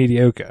very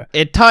mediocre.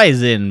 It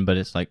ties in, but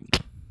it's like...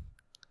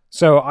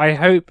 So I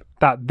hope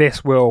that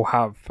this will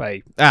have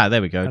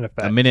there we go. an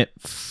effect. A minute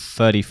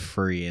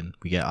 33 and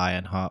we get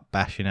Ironheart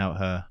bashing out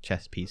her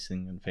chest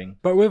piecing and thing.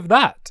 But with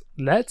that,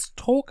 let's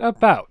talk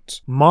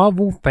about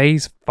Marvel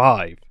Phase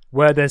 5,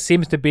 where there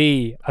seems to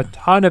be a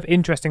ton of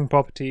interesting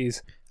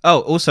properties.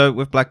 Oh, also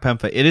with Black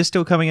Panther, it is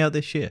still coming out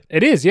this year.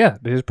 It is, yeah.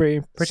 It is pretty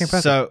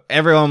impressive. So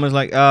everyone was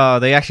like, oh,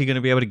 they actually going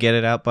to be able to get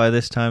it out by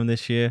this time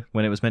this year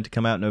when it was meant to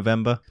come out in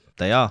November.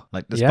 They are.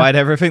 Like, despite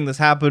everything that's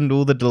happened,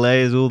 all the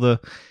delays, all the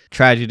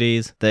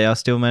tragedies, they are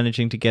still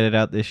managing to get it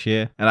out this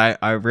year. And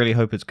I really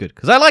hope it's good.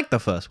 Because I liked the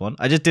first one.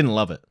 I just didn't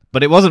love it.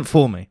 But it wasn't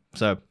for me.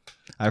 So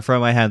I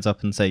throw my hands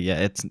up and say, yeah,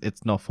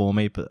 it's not for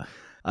me. But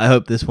I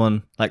hope this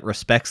one, like,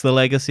 respects the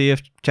legacy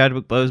of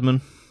Chadwick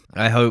Boseman.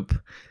 I hope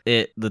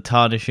the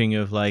tarnishing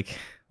of, like,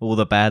 all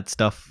the bad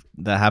stuff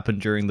that happened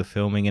during the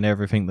filming and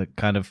everything that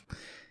kind of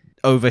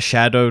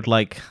overshadowed,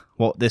 like,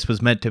 what this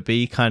was meant to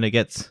be kind of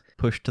gets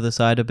pushed to the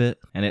side a bit,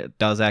 and it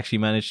does actually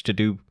manage to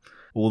do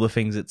all the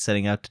things it's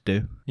setting out to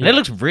do. And it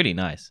looks really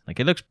nice. Like,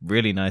 it looks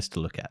really nice to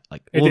look at.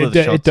 Like, all of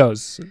the shots. It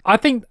does. I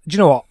think, do you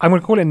know what? I'm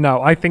going to call it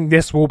now. I think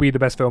this will be the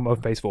best film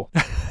of Phase 4.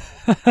 I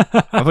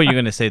thought you were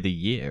going to say the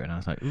year, and I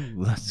was like,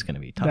 ooh, that's going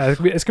to be tough. No,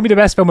 it's going to be the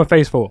best film of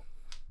Phase 4.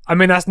 I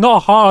mean, that's not a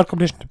hard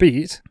competition to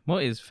beat.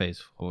 What is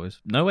Phase 4?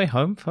 Is No Way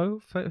Home Phase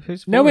 4?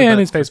 No Way Home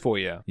is Phase 4,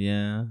 yeah.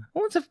 Yeah.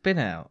 What ones have been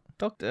out?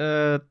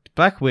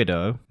 Black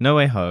Widow, No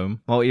Way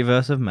Home,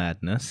 Multiverse of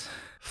Madness,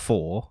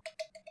 4.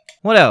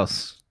 What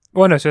else?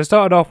 Well, no, so it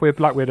started off with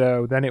Black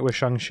Widow, then it was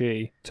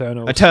Shang-Chi,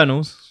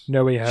 Eternals.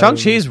 No Way Home.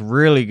 Shang-Chi is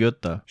really good,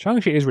 though.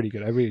 Shang-Chi is really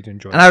good. I really do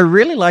enjoy it. And I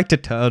really liked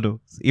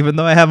Eternals, even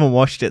though I haven't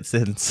watched it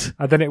since.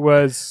 And then it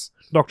was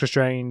Doctor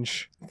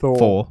Strange, Thor.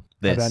 4.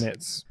 This. And then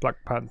it's Black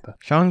Panther.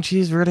 Shang-Chi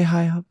is really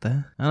high up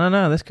there. I don't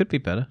know. This could be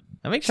better.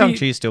 I think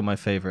Shang-Chi is still my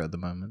favorite at the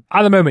moment.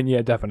 At the moment,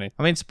 yeah, definitely.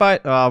 I mean,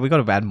 we got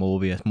to add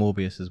Morbius.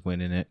 Morbius is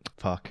winning it.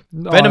 Fuck.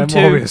 Oh, Venom 2.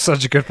 Morbius is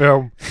such a good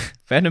film.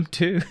 Venom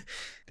 2.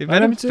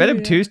 Venom 2, Venom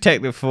 2's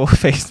technically for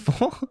Phase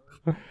 4.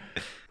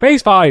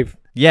 Phase 5.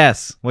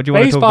 Yes. What do you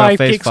want to talk about Phase 5?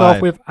 Phase 5 kicks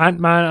off with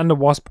Ant-Man and the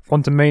Wasp: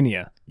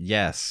 Quantumania.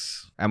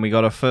 Yes. And we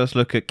got a first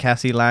look at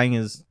Cassie Lang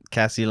as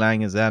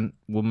Ant,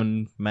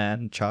 woman,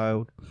 man,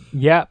 child.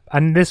 Yep,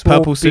 and this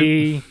Purple will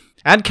be... suit.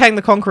 And Kang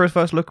the Conqueror's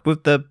first look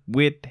with the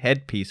weird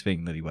headpiece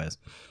thing that he wears.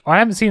 I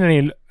haven't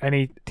seen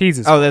any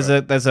teasers. Oh,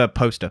 there's a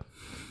poster.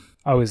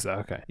 Oh, is there?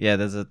 Okay. Yeah,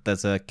 there's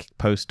a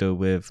poster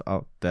with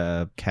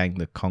the Kang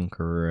the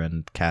Conqueror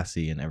and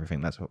Cassie and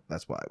everything. That's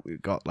why we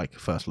got like a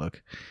first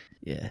look.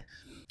 Yeah,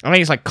 I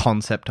think it's like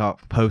concept art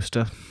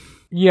poster.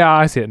 Yeah,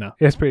 I see it now.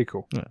 Yeah, it's pretty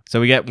cool. Yeah. So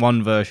we get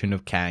one version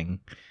of Kang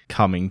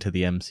coming to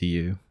the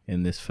MCU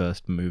in this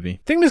first movie. I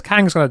think this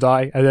Kang's gonna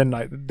die, and then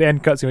like the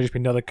end cutscene will just be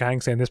another Kang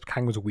saying this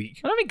Kang was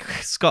weak. I don't think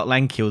Scott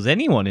Lang kills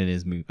anyone in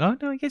his movie. Oh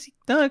no, I guess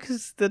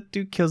because the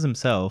dude kills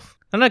himself.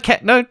 No,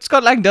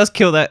 Scott Lang does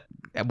kill that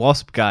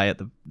Wasp guy at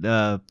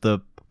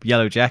the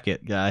yellow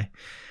jacket guy.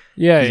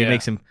 Yeah, he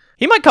makes him.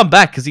 He might come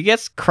back because he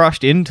gets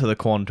crushed into the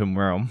quantum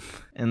realm.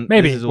 And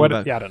maybe.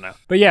 Yeah, I don't know.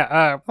 But yeah,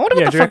 I wonder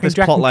what the fuck this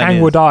plotline Kang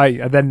is. will die,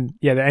 and then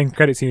the end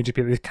credit scene will just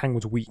be this Kang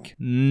was weak.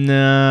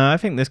 No, I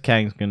think this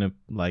Kang's gonna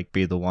like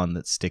be the one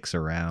that sticks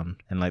around,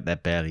 and like they're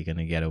barely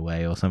gonna get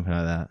away or something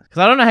like that. Because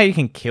I don't know how you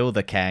can kill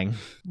the Kang.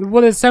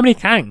 Well, there's so many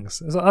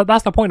Kangs.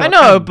 That's the point. I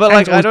know, but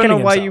like I don't know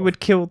why you would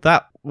kill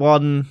that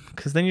one,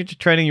 because then you're just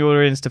training your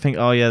audience to think,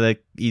 oh yeah, they're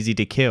easy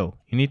to kill.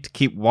 You need to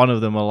keep one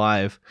of them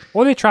alive.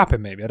 Or they trap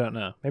him, maybe. I don't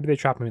know. Maybe they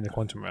trap him in the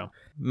quantum realm.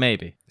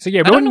 Maybe. So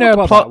yeah, I we don't don't know what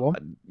about the plot, that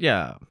one.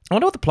 Yeah. I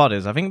wonder what the plot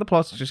is. I think the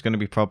plot's just going to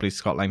be probably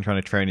Scott Lang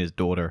trying to train his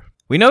daughter.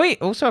 We know he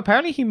also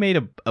apparently he made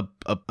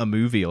a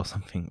movie or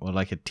something, or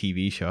like a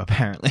TV show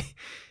apparently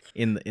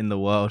in the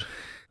world.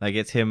 Like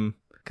it's him,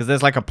 because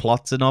there's like a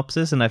plot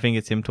synopsis, and I think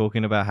it's him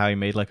talking about how he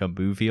made like a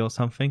movie or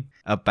something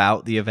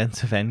about the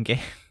events of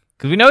Endgame.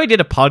 Because we know he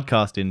did a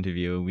podcast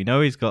interview, and we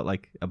know he's got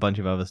like a bunch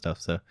of other stuff,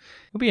 so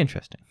it'll be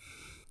interesting.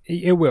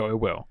 It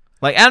will.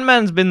 Like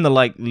Ant-Man's been the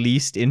like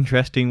least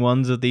interesting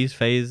ones of these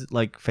phases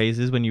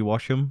when you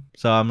watch them.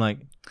 So I'm like,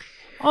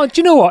 oh, do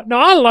you know what? No,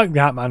 I like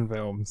the Ant-Man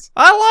films.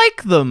 I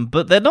like them,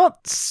 but they're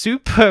not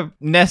super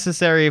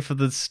necessary for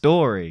the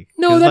story.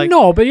 No, they're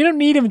not. But you don't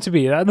need them to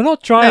be. They're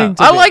not trying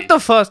to. I be. like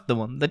the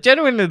one.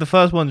 Genuinely, the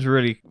first one's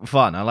really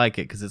fun. I like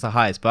it because it's a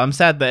heist. But I'm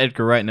sad that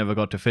Edgar Wright never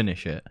got to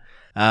finish it.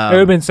 It would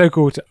have been so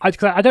cool to.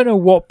 I don't know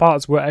what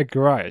parts were Edgar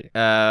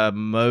Wright.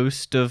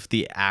 Most of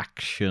the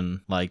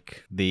action,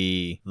 like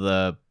the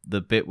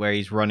bit where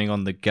he's running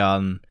on the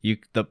gun,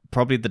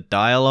 probably the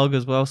dialogue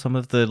as well. Some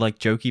of the like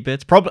jokey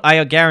bits. Probably,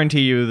 I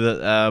guarantee you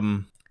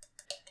that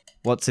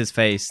what's his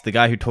face? The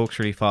guy who talks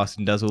really fast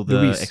and does all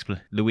the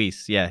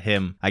Luis, yeah,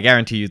 him. I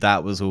guarantee you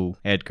that was all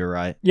Edgar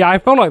Wright. Yeah, I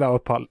felt like that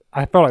was part.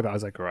 I felt like that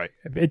was Edgar Wright.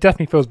 It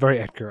definitely feels very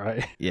Edgar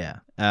Wright. Yeah.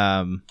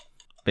 But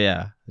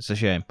yeah, it's a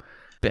shame.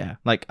 But yeah,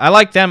 like I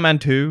liked Ant-Man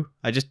 2.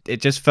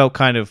 It just felt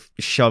kind of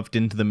shoved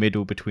into the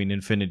middle between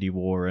Infinity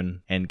War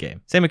and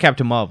Endgame. Same with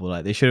Captain Marvel.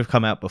 Like they should have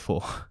come out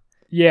before.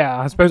 Yeah,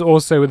 I suppose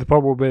also with the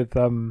problem with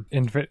the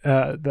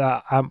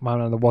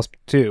Ant-Man and the Wasp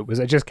 2 was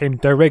it just came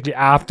directly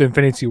after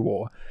Infinity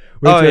War,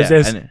 which was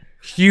this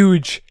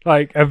huge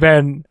like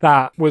event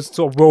that was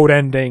sort of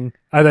world-ending,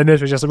 and then this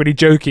was just really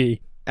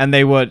jokey. And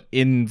they weren't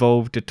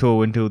involved at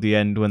all until the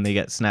end when they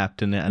get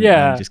snapped and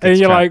just gets and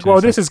you're like, well,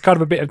 himself. this is kind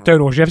of a bit of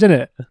tonal shift, isn't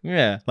it?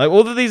 Yeah, like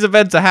all of these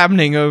events are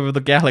happening over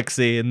the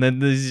galaxy, and then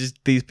there's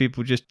just these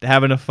people just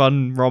having a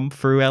fun romp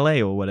through LA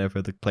or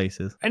whatever the place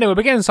is. Anyway,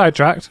 we're getting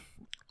sidetracked.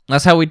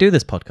 That's how we do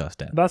this podcast,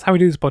 Dan. That's how we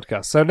do this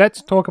podcast. So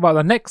let's talk about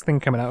the next thing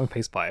coming out in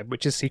Phase 5,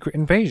 which is Secret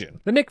Invasion.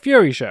 The Nick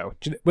Fury show.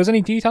 Was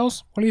any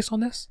details released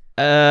on this?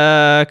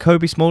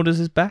 Kobe Smulders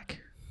is back.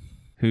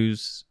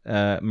 Who's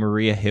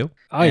Maria Hill.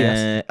 Oh,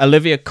 yes.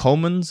 Olivia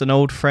Colman's an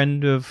old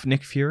friend of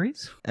Nick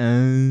Fury's.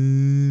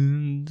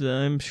 And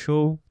I'm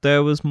sure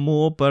there was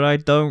more, but I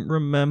don't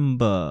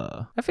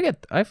remember. I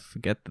forget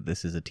that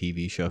this is a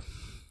TV show.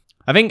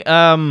 I think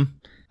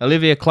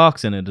Olivia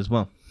Clarke's in it as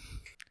well.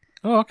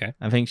 Oh, okay.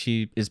 I think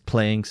she is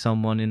playing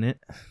someone in it,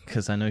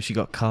 because I know she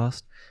got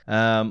cast.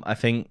 I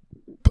think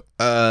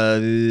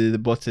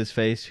what's his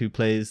face who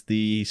plays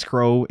the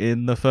Skrull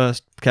in the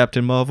first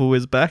Captain Marvel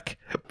is back.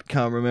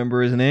 Can't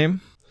remember his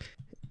name.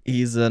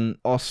 He's an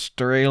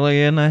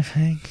Australian, I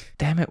think.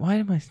 Damn it, why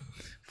am I...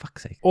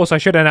 Fuck's sake. Also, I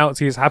should announce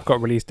these have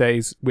got release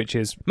days, which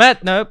is...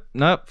 Matt, nope,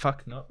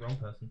 fuck, no, wrong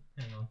person.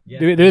 Hang on. Yeah.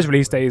 There is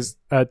release dates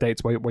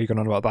where you're going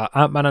on about that.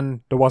 Ant-Man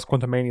and the Wasp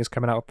Quantumania is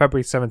coming out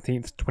February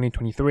 17th,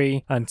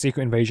 2023, and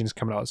Secret Invasion is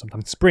coming out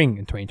sometime spring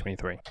in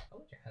 2023.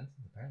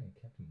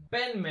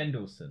 Ben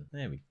Mendelsohn.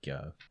 There we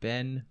go.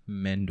 Ben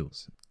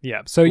Mendelsohn.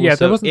 Yeah, so yeah,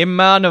 there wasn't...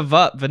 Imana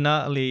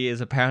Vanatali is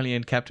apparently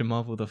in Captain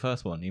Marvel, the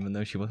first one, even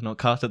though she was not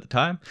cast at the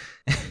time.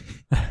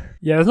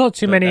 Yeah, there's not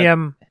too many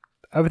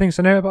other things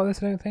to know about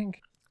this, I don't think.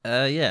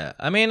 Yeah.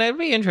 I mean, it'd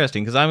be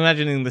interesting, because I'm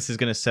imagining this is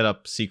going to set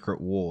up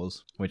Secret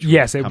Wars.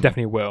 Yes, it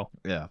definitely will.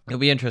 Yeah. It'll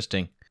be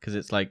interesting, because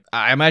it's like,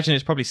 I imagine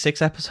it's probably 6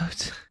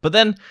 episodes. But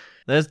then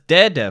there's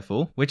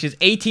Daredevil, which is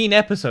 18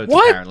 episodes,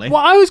 apparently.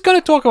 Well, I was going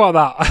to talk about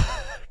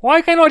that.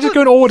 Why can't I just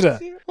go in order?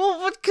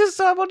 Well, because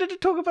I wanted to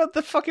talk about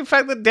the fucking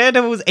fact that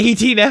Daredevil was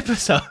 18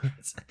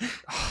 episodes.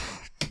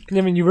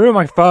 I mean, you ruined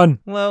my fun.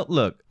 Well,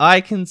 look,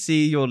 I can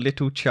see your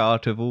little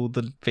chart of all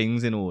the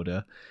things in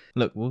order.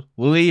 Look, we'll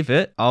leave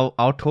it. I'll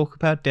talk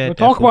about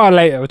Daredevil. We'll talk about it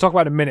later. We'll talk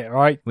about it in a minute, all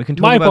right? We can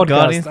talk about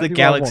Guardians of the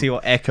Galaxy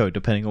or Echo,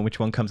 depending on which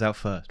one comes out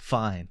first.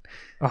 Fine.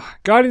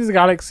 Guardians of the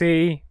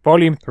Galaxy,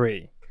 Volume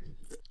 3.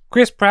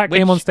 Chris Pratt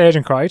came on stage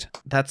and cried.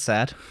 That's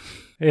sad.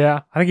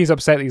 Yeah, I think he's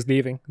upset that he's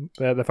leaving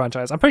the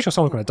franchise. I'm pretty sure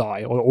someone's going to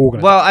die, or they're all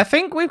going to die. Well, I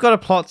think we've got a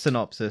plot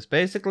synopsis.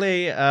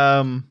 Basically,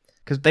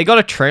 because they got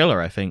a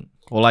trailer, I think,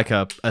 or like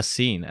a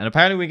scene. And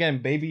apparently we're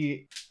getting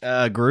Baby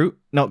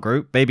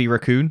Baby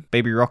Raccoon,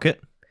 Baby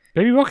Rocket.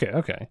 Baby Rocket,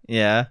 okay.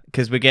 Yeah,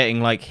 because we're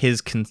getting like his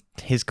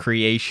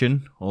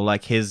creation, or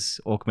like his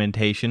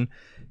augmentation.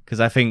 Because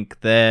I think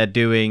they're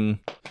doing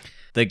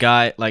the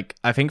guy, like,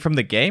 I think from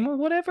the game or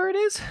whatever it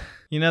is.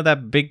 You know,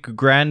 that big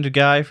grand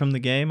guy from the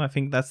game? I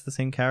think that's the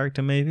same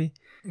character, maybe?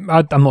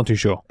 I'm not too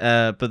sure.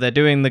 But they're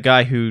doing the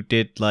guy who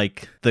did,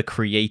 like, the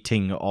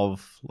creating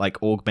of,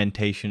 like,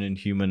 augmentation and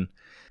human.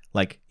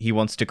 Like, he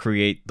wants to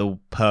create the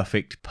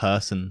perfect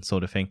person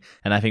sort of thing.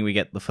 And I think we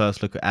get the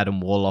first look at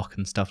Adam Warlock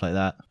and stuff like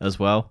that as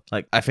well.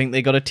 Like, I think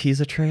they got a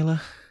teaser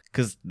trailer.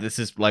 Because this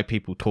is, like,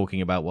 people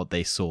talking about what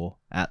they saw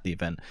at the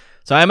event.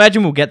 So I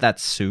imagine we'll get that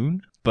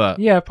soon. But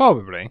Yeah,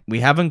 probably. we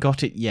haven't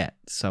got it yet.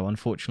 So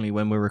unfortunately,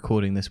 when we're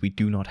recording this, we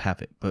do not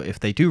have it. But if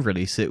they do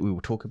release it, we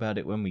will talk about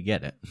it when we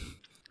get it.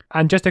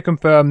 And just to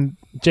confirm,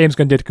 James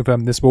Gunn did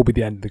confirm this will be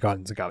the end of the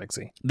Guardians of the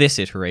Galaxy. This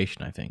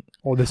iteration, I think.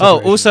 Or this Oh,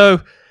 iteration.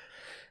 also,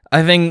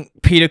 I think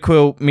Peter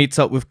Quill meets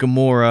up with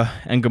Gamora,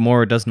 and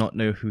Gamora does not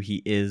know who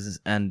he is,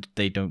 and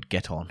they don't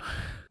get on.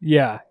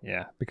 Yeah,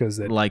 because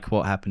Like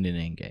what happened in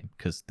Endgame,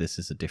 because this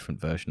is a different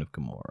version of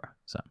Gamora.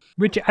 So,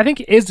 which I think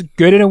is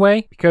good in a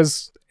way,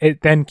 because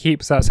it then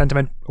keeps that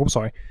sentiment. Oh,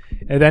 sorry,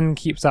 it then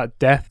keeps that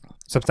death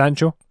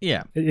substantial.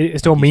 yeah. It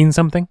still means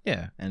something.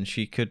 Yeah, and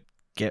she could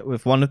get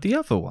with one of the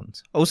other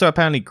ones. Also,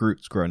 apparently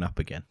Groot's grown up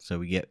again, so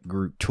we get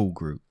Groot, tall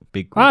Groot,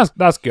 big Groot.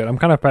 That's good. I'm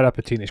kind of fed up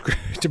with Teenage Groot,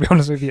 to be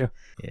honest with you.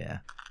 Yeah.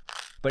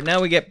 But now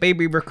we get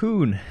Baby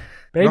Raccoon.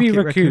 Baby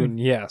Rocket Raccoon,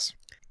 yes.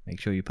 Make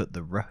sure you put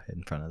the R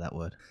in front of that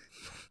word.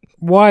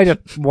 Why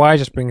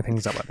just bring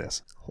things up like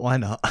this? Why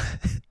not?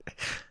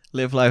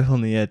 Live life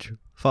on the edge. I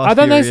Fast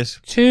think Furious.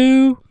 there's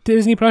 2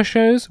 Disney Plus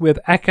shows with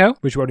Echo,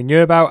 which we already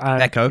knew about,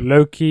 and Echo.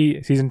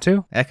 Loki Season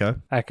 2.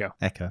 Echo. Echo.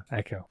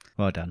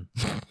 Well done.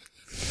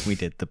 We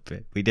did the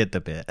bit.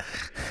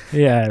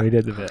 Yeah, we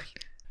did the bit.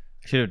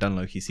 Should have done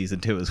Loki season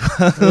 2 as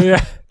well.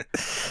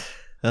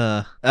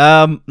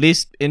 Yeah.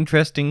 Least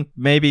interesting,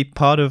 maybe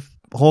part of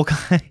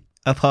Hawkeye,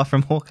 apart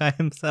from Hawkeye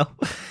himself.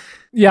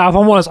 Yeah, if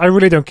I'm honest, I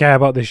really don't care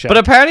about this show. But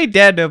apparently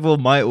Daredevil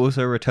might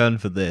also return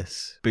for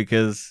this,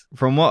 because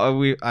from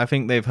what I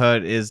think they've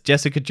heard is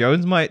Jessica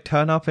Jones might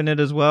turn up in it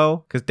as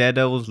well, because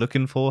Daredevil's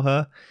looking for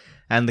her,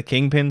 and the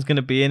Kingpin's going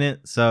to be in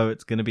it, so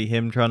it's going to be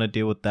him trying to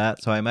deal with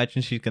that. So I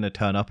imagine she's going to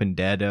turn up in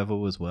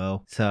Daredevil as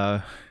well.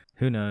 So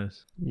who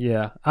knows?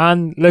 Yeah,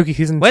 and Loki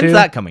Season 2. When's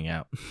that coming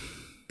out?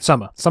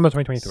 Summer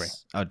 2023.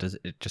 Oh, does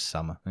it just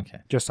summer? Okay.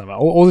 Just summer.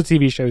 All the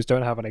TV shows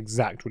don't have an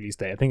exact release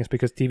date. I think it's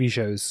because TV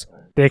shows,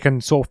 they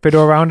can sort of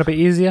fiddle around a bit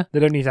easier.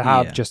 They don't need to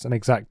have just an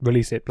exact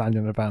release date planned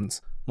in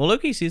advance. Well,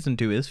 Loki Season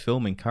 2 is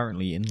filming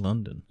currently in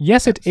London.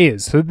 Yes, it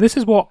is. So this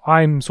is what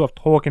I'm sort of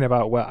talking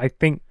about, where I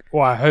think,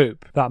 or I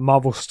hope, that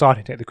Marvel's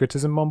starting to take the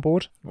criticism on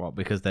board. Well,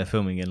 because they're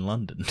filming in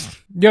London.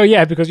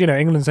 Yeah, because,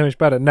 England's so much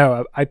better.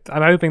 No, I'm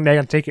hoping they're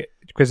going to take it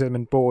criticism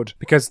on board,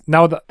 because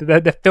now that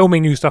they're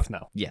filming new stuff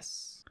now.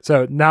 Yes.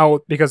 So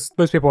now, because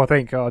most people I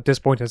think are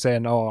disappointed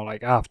saying,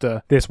 like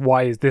after this,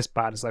 why is this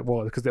bad? It's like,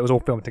 well, because it was all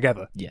filmed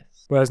together. Yes.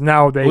 Whereas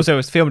now they... Also, it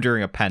was filmed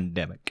during a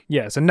pandemic.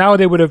 Yeah, so now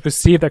they would have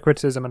received that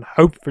criticism and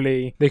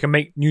hopefully they can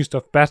make new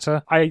stuff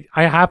better. I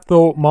have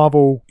thought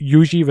Marvel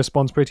usually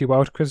responds pretty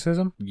well to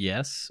criticism.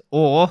 Yes.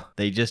 Or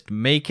they just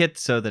make it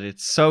so that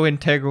it's so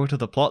integral to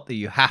the plot that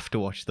you have to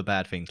watch the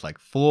bad things,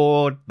 like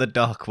Thor, The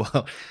Dark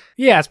World.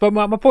 Yes, but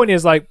my point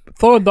is, like,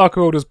 Thor and Dark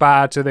World was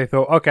bad, so they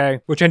thought,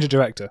 okay, we'll change the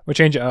director. We'll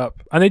change it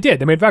up. And they did.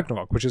 They made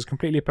Ragnarok, which is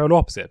completely polar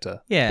opposite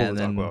to Yeah, Thor and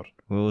the Dark then World.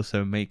 we'll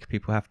also make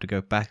people have to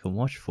go back and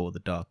watch For the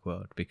Dark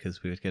World,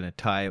 because we were going to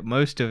tie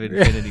most of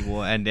Infinity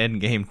War and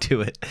Endgame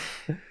to it.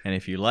 And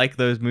if you like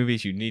those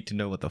movies, you need to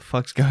know what the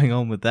fuck's going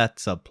on with that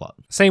subplot.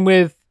 Same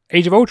with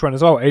Age of Ultron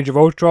as well. Age of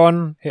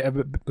Ultron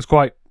was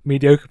quite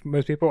mediocre for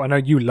most people. I know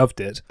you loved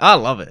it. I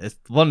love it. It's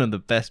one of the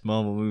best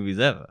Marvel movies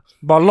ever.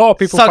 But a lot of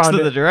people Sucks found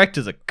that it... the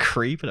director's a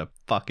creep and a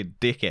fucking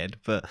dickhead,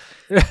 but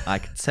I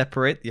can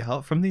separate the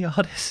art from the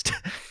artist.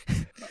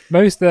 I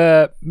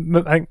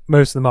think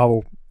most of the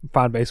Marvel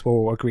fan base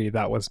will agree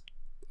that was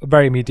a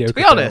very mediocre To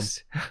be film.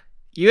 honest,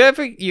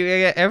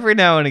 every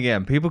now and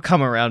again, people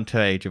come around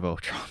to Age of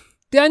Ultron.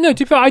 Yeah, no,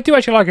 to be fair, I do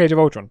actually like Age of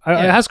Ultron. It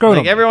has grown on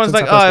Like me everyone's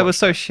since like, I first oh, it watched was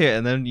so shit,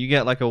 and then you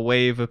get like a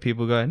wave of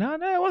people going, no,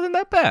 it wasn't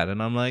that bad,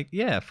 and I'm like,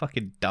 yeah,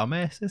 fucking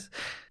dumbasses.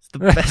 It's the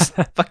best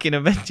fucking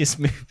Avengers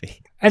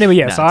movie. Anyway,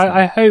 yes, No,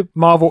 I hope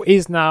Marvel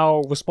is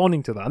now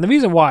responding to that. And the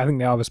reason why I think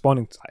they are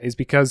responding to that is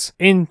because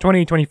in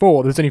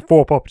 2024, there's only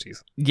 4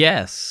 properties.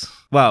 Yes.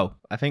 Well,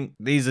 I think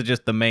these are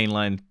just the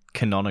mainline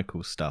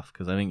canonical stuff,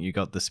 because I think you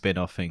got the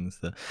spin-off things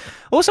that...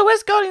 Also,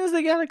 where's Guardians of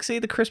the Galaxy,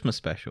 the Christmas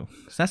special?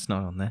 Because that's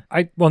not on there.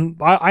 I Am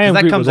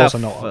that Groot comes was also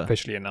out not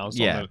officially announced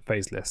yeah. on the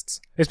phase lists.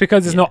 It's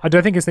because it's not... I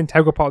don't think it's an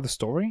integral part of the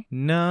story.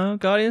 No,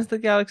 Guardians of the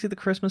Galaxy, the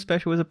Christmas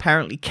special is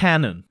apparently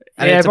canon.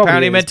 And Yeah, it's it probably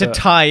apparently is, meant to but-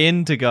 tie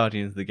into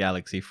Guardians of the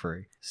Galaxy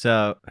 3.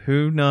 So,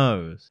 who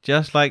knows?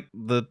 Just like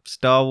the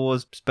Star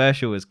Wars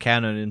special is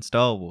canon in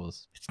Star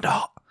Wars. It's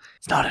not.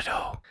 It's not at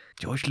all.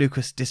 George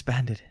Lucas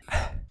disbanded it.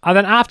 And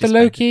then after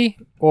Loki,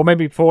 or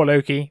maybe before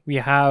Loki, we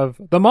have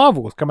The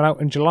Marvels coming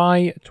out in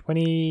July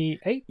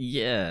 28th,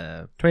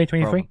 Yeah.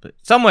 2023? Probably.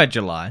 Somewhere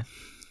July.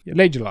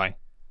 Late July.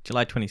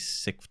 July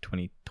 26th,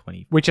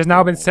 2020. Which has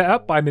now been set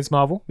up by Ms.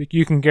 Marvel.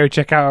 You can go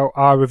check out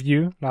our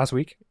review last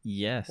week.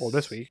 Yes. Or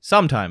this week.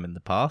 Sometime in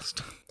the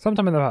past.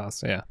 Sometime in the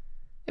past, yeah.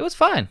 It was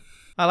fine.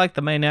 I like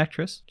the main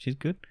actress. She's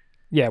good.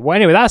 Yeah, well,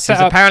 anyway, that's set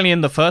She's up. apparently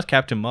in the first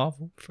Captain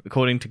Marvel,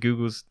 according to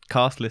Google's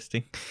cast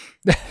listing.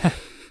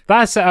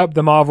 That set up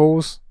The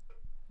Marvels.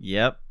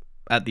 Yep.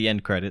 At the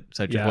end credit.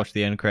 So just watch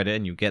the end credit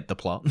and you get the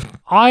plot.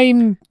 I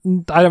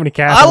don't really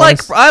care. I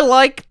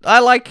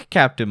like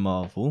Captain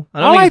Marvel.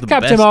 I don't think like it's the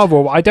Captain best.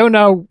 Marvel. I don't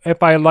know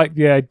if I like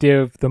the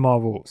idea of The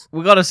Marvels.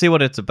 We got to see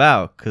what it's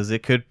about, because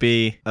it could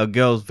be a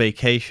girl's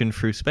vacation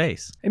through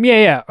space.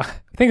 Yeah.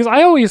 The thing is,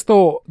 I always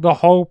thought the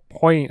whole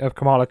point of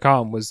Kamala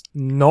Khan was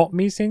not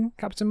meeting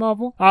Captain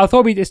Marvel. I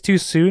thought it's too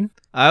soon.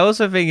 I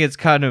also think it's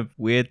kind of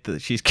weird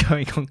that she's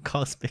going on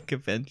cosmic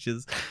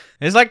adventures.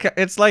 It's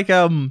like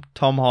Tom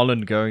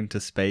Holland going to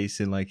space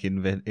in like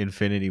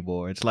Infinity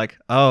War. It's like,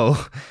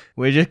 oh,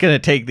 we're just gonna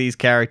take these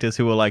characters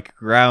who are like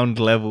ground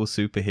level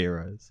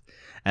superheroes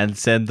and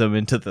send them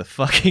into the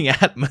fucking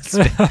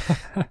atmosphere.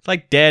 It's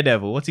like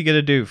Daredevil. What's he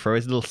gonna do? Throw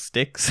his little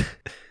sticks?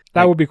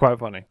 That would be quite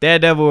funny.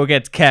 Daredevil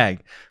against Kang.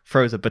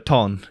 Throws a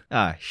baton.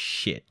 Ah,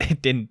 shit. It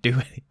didn't do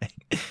anything.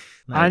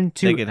 And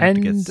to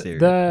end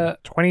the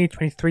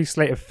 2023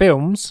 slate of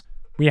films,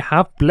 we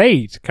have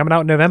Blade coming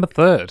out November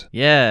 3rd.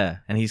 Yeah,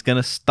 and he's going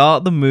to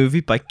start the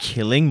movie by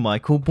killing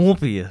Michael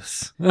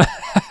Morbius.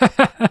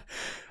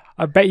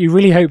 I bet you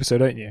really hope so,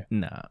 don't you?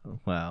 No,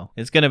 well,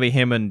 it's going to be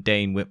him and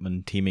Dane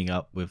Whitman teaming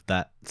up with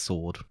that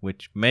sword,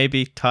 which may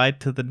be tied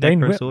to the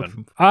Necro sword.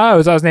 Oh,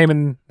 is that his name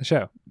in the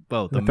show?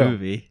 Well, the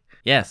movie.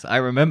 Yes, I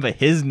remember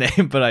his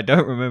name, but I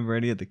don't remember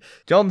any of the...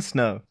 Jon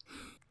Snow.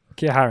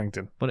 Kit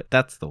Harington. But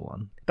that's the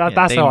one.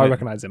 That's how I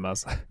recognize him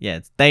as. Yeah,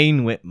 it's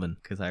Dane Whitman,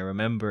 because I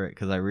remember it,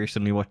 because I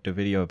recently watched a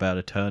video about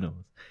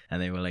Eternals,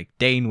 and they were like,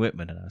 Dane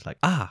Whitman, and I was like,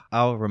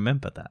 I'll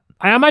remember that.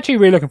 I am actually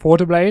really looking forward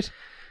to Blade.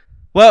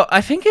 Well,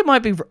 I think it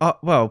might be... I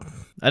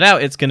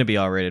doubt it's going to be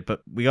R-rated,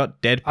 but we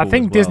got Deadpool I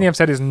think as well. Disney have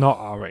said it's not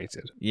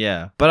R-rated.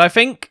 Yeah, but I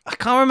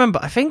can't remember,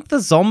 I think the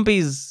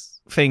zombies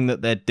thing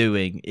that they're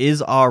doing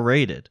is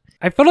R-rated.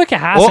 I feel like it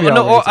has to be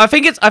R-rated. Or I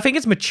think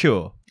it's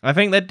mature. I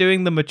think they're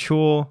doing the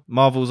mature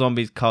Marvel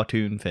Zombies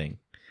cartoon thing.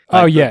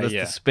 Like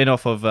the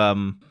spin-off of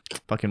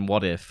fucking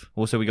What If.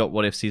 Also, we got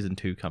What If Season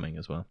 2 coming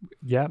as well.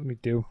 Yeah, we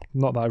do.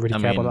 Not that I really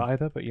care about that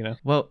either, but you know.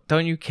 Well,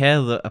 don't you care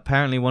that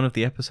apparently one of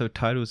the episode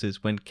titles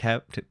is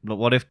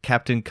What If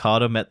Captain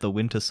Carter met the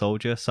Winter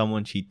Soldier,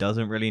 someone she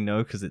doesn't really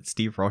know because it's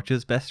Steve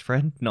Rogers' best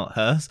friend, not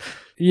hers?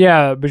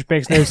 Yeah, which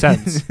makes no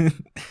sense.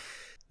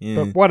 Yeah,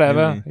 but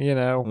whatever, you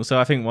know. Also,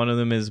 I think one of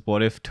them is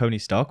what if Tony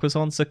Stark was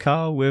on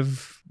Sakaar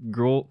with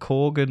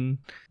Korg and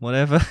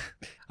whatever.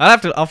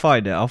 I'll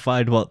find it. I'll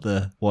find what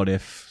the What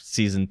If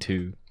Season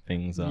 2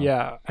 things are.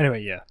 Yeah,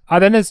 anyway, yeah.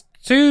 Then there's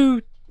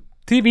 2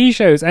 TV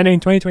shows ending in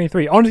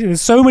 2023. Honestly, there's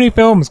so many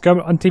films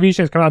on TV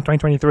shows coming out in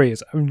 2023.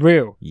 It's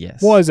unreal.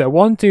 Yes. What is it?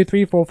 1, 2,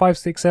 3, 4, 5,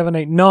 6, 7,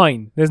 8,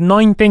 9. There's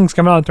 9 things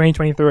coming out in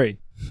 2023.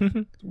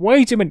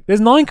 Way too many. There's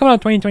 9 coming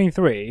out in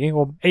 2023,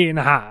 or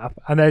 8.5,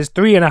 and there's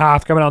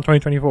 3.5 coming out in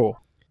 2024.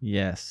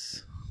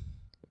 Yes.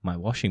 My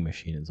washing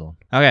machine is on.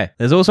 Okay,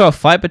 there's also a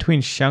fight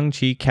between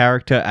Shang-Chi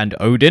character and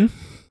Odin,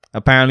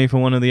 apparently for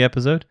one of the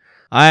episode.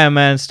 Iron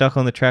Man stuck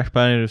on the trash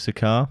planet of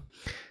Sakaar.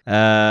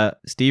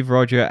 Steve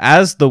Rogers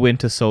as the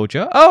Winter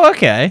Soldier. Oh,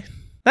 okay.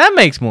 That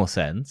makes more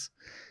sense.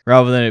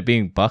 Rather than it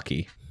being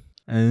Bucky.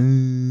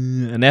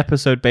 An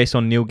episode based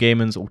on Neil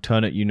Gaiman's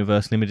alternate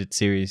universe limited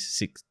series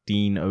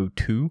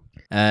 1602.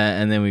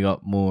 And then we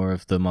got more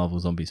of the Marvel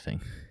Zombies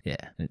thing. Yeah,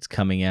 it's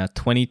coming out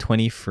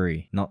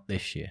 2023, not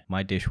this year.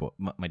 My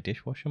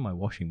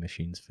washing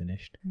machine's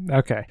finished.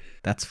 Okay.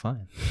 That's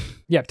fine.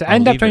 Yeah, to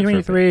end up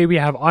 2023, we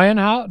have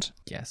Ironheart.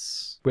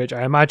 Yes. Which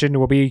I imagine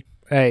will be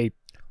a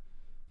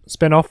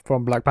spin-off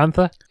from Black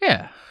Panther.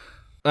 Yeah.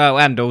 Oh,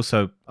 and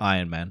also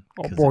Iron Man.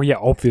 Well, yeah,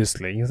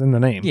 obviously. It's in the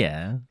name.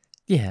 Yeah.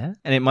 Yeah.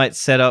 And it might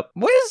set up...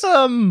 Where's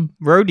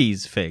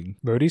Rhodey's thing?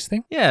 Rhodey's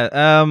thing? Yeah,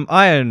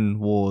 Iron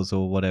Wars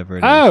or whatever it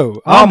is.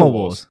 Oh, Armor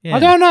Wars. Yeah. I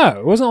don't know.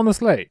 It wasn't on the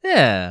slate.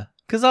 Yeah.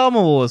 Because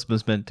Armor Wars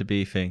was meant to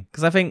be a thing.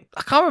 Because I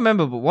can't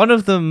remember, but one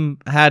of them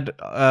had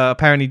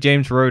apparently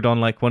James Rhodes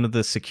on like one of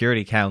the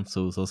security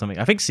councils or something.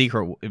 I think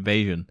Secret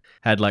Invasion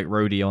had like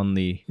Rhodey on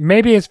the...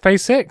 Maybe it's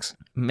Phase 6.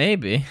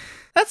 Maybe.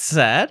 That's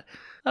sad.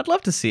 I'd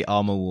love to see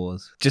Armor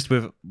Wars, just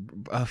with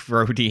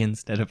Rhodey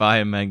instead of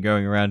Iron Man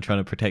going around trying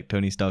to protect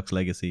Tony Stark's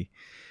legacy.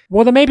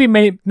 Well, there may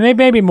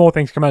be more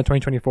things coming out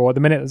in 2024. At the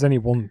minute, there's only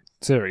one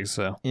series,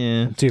 so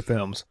yeah, 2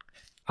 films.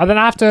 And then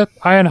after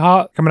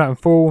Ironheart coming out in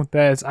fall,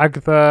 there's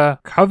Agatha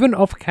Coven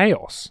of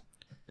Chaos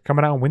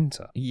coming out in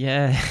winter.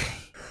 Yeah.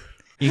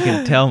 You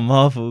can tell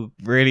Marvel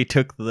really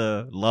took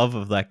the love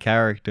of that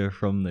character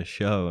from the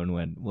show and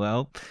went,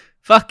 well,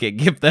 fuck it,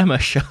 give them a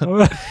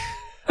shot.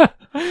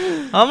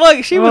 I'm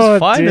like, she was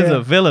fine as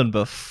a villain,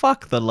 but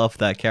fuck the love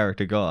that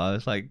character got. I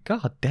was like,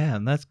 god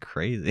damn, that's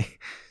crazy.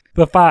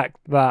 The fact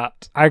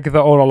that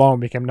Agatha all along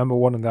became number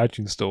 1 in the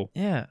iTunes store.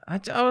 Yeah,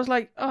 I was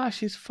like, oh,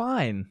 she's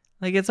fine.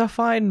 Like, it's a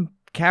fine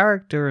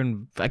character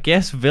and I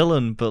guess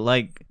villain, but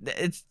like,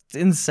 it's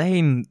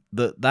insane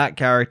that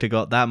character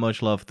got that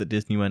much love that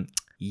Disney went,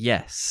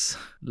 yes,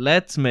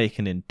 let's make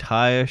an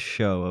entire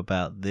show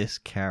about this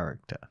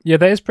character. Yeah,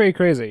 that is pretty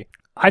crazy.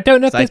 I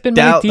don't know if there's been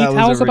many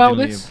details about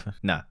this.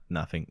 No,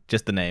 nothing.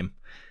 Just the name.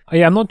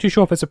 Yeah, I'm not too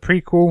sure if it's a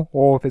prequel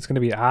or if it's going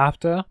to be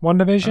after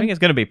WandaVision. I think it's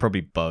going to be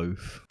probably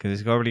both. Because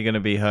it's probably going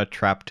to be her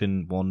trapped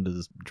in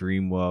Wanda's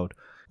dream world.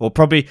 Or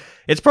probably...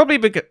 It's probably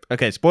because...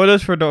 Okay,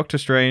 spoilers for Doctor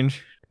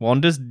Strange.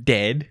 Wanda's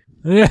dead.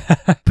 Yeah.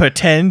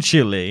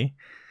 Potentially.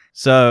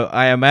 So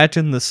I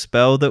imagine the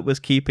spell that was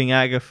keeping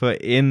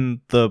Agatha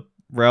in the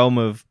realm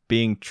of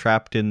being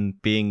trapped in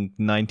being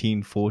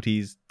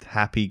 1940s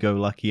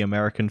happy-go-lucky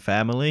American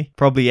family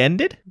probably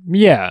ended.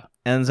 Yeah.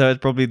 And so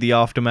it's probably the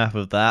aftermath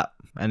of that.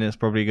 And it's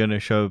probably going to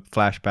show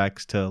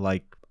flashbacks to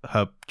like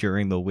her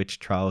during the witch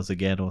trials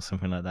again or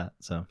something like that.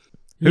 So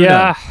who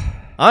knows?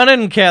 I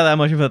didn't care that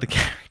much about the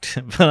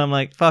character, but I'm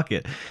like, fuck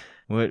it.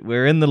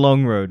 We're in the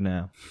long road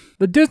now.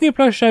 The Disney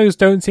Plus shows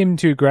don't seem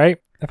too great.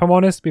 If I'm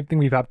honest, I think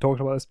we've talked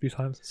about this a few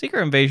times.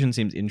 Secret Invasion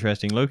seems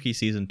interesting. Loki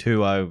Season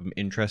 2, I'm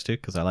interested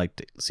because I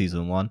liked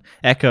Season 1.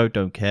 Echo,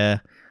 don't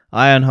care.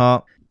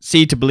 Ironheart,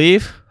 See to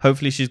Believe.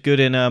 Hopefully she's good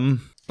in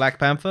Black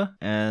Panther,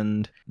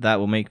 and that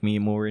will make me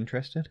more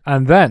interested.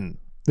 And then,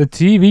 the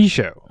TV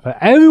show that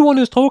everyone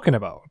is talking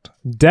about,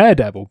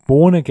 Daredevil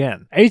Born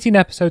Again. 18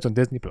 episodes on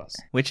Disney Plus.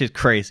 Which is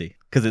crazy,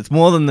 because it's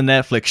more than the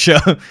Netflix show,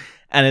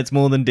 and it's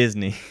more than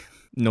Disney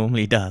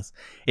normally does.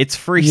 It's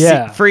three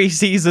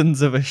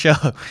seasons of a show.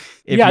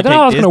 I don't know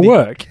how it's going to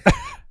work.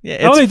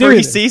 Yeah, it's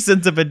 3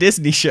 seasons of a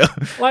Disney show.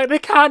 Like, they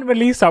can't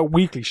release that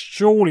weekly.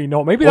 Surely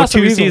not. Maybe or that's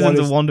 2 seasons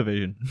of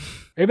WandaVision.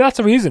 Maybe that's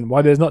the reason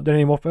why there's not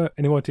any more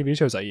TV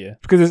shows that year.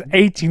 Because there's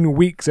 18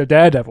 weeks of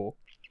Daredevil.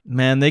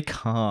 Man, they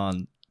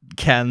can't.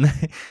 Can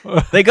they?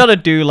 They got to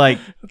do like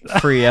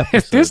 3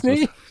 episodes. It's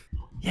Disney.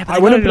 Yeah, but I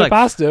wouldn't put it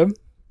past them.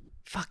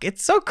 Fuck,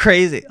 it's so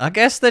crazy. I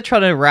guess they're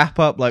trying to wrap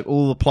up like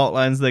all the plot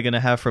lines they're going to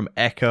have from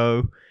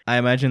Echo. I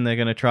imagine they're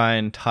going to try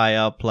and tie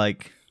up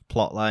like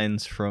plot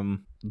lines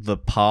from the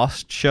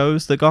past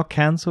shows that got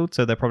cancelled.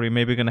 So they're probably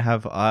maybe going to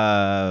have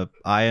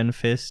Iron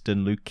Fist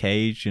and Luke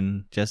Cage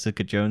and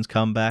Jessica Jones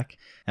come back.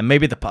 And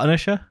maybe the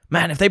Punisher.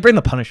 Man, if they bring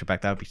the Punisher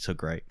back, that would be so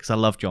great. Because I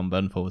love John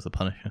Bernthal as the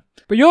Punisher.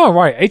 But you're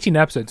right, 18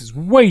 episodes is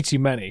way too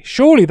many.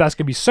 Surely that's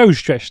going to be so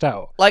stretched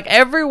out. Like,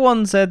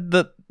 everyone said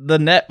that the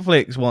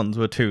Netflix ones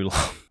were too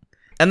long.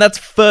 And that's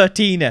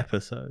 13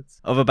 episodes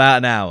of about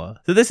an hour.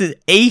 So this is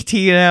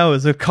 18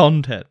 hours of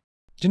content.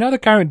 Do you know the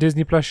current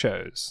Disney Plus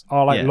shows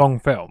are like long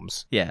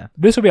films? Yeah.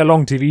 This will be a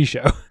long TV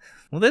show.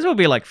 Well, this will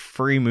be like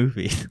 3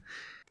 movies.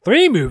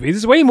 3 movies?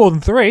 It's way more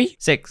than 3.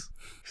 6.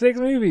 6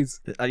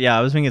 movies. Yeah,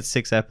 I was thinking it's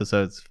 6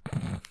 episodes.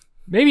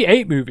 Maybe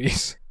 8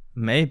 movies.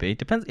 Maybe.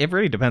 Depends. It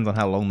really depends on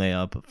how long they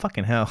are, but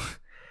fucking hell.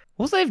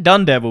 Also, they've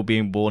done Devil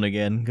being born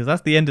again, because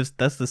that's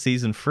the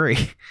season 3.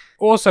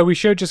 Also, we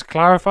should just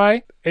clarify,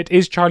 it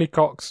is Charlie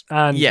Cox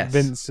and Yes.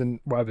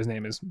 Vincent, whatever his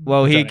name is.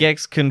 Well, he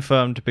gets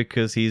confirmed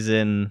because he's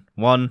in,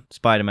 1,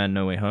 Spider-Man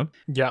No Way Home.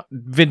 Yeah.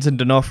 Vincent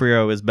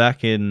D'Onofrio is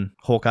back in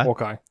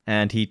Hawkeye.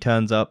 And he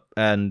turns up,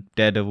 and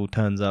Daredevil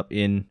turns up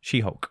in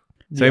She-Hulk.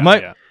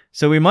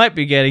 So we might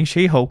be getting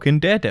She-Hulk and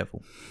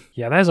Daredevil.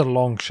 Yeah, there's a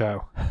long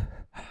show.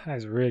 That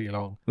is really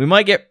long. We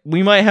might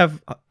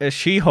have a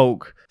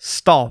She-Hulk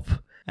stop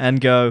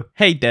and go,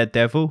 hey,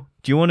 Daredevil,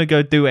 do you want to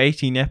go do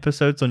 18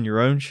 episodes on your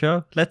own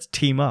show? Let's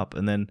team up.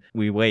 And then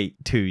we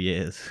wait 2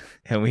 years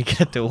and we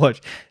get to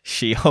watch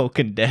She-Hulk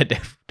and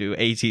Daredevil do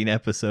 18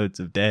 episodes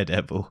of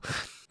Daredevil.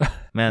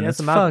 Man,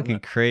 that's fucking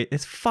crazy.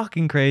 It's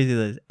fucking crazy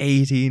that it's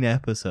 18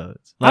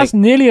 episodes. That's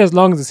nearly as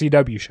long as the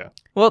CW show.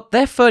 Well,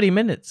 they're 30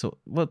 minutes.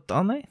 What,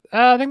 aren't they?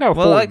 I think they were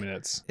 40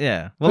 minutes.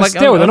 Yeah. Well, but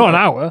still, they're not an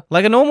hour.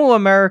 Like a normal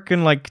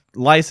American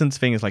license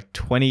thing is like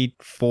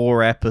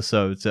 24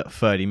 episodes at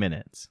 30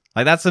 minutes.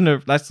 Like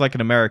that's like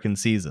an American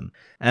season.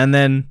 And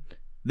then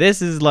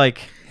this is like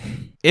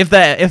if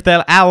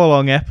they're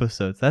hour-long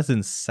episodes, that's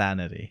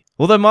insanity.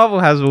 Although Marvel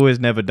has always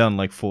never done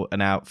like full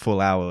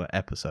hour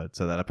episodes,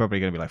 so they're probably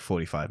going to be like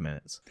 45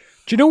 minutes.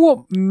 Do you know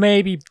what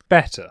may be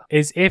better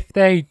is if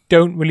they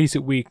don't release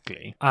it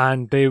weekly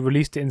and they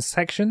released it in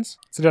sections?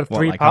 So they have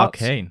 3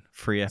 parts. Arcane,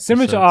 3 episodes.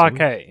 Similar to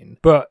Arcane,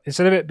 but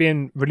instead of it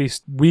being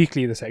released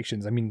weekly, the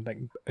sections, I mean like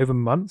over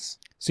months.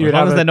 So as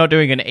long as they're not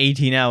doing an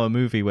 18-hour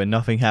movie where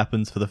nothing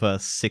happens for the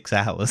first 6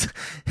 hours.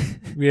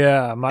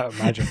 Yeah, I might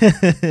imagine.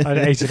 An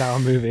 18-hour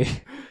movie.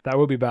 That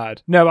would be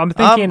bad. No, I'm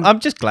thinking... I'm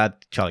just glad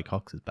Charlie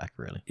Cox is back,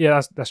 really. Yeah,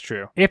 that's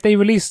true. If they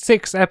release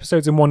 6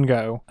 episodes in one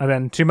go, and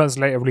then 2 months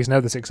later release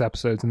another 6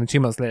 episodes, and then 2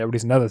 months later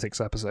release another 6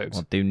 episodes.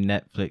 Or do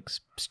Netflix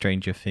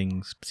Stranger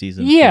Things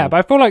season 4. But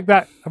I feel like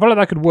that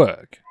could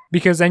work.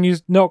 Because then you're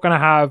not going to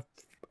have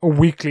a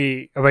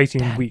weekly of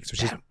 18 weeks,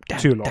 which is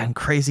too long. Damn,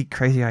 crazy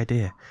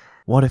idea.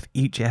 What if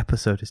each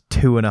episode is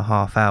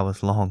 2.5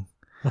 hours long?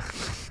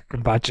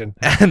 Imagine.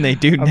 And they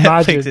do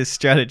Netflix's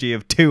strategy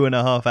of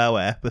 2.5 hour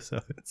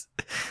episodes.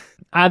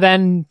 And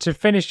then to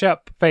finish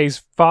up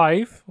phase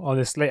 5 on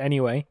this slate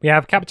anyway, we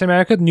have Captain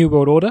America, The New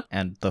World Order.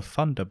 And the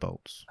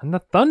Thunderbolts.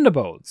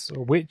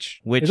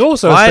 Which is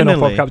also a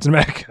spin-off of Captain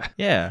America.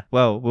 Yeah,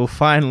 well, we'll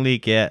finally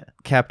get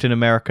Captain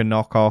America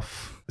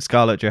knockoff,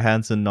 Scarlett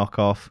Johansson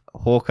knockoff,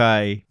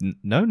 Hawkeye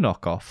no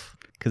knockoff,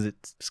 because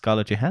it's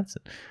Scarlett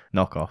Johansson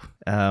knockoff.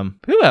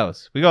 Who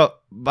else?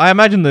 I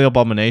imagine the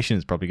Abomination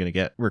is probably going to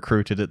get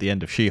recruited at the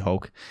end of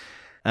She-Hulk.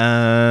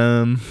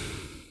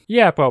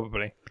 Yeah,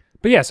 probably.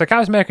 But yeah, so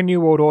Captain America New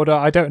World Order,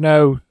 I don't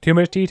know too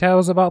much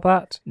details about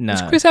that. No.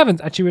 Is Chris Evans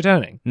actually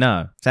returning?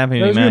 No, it's Anthony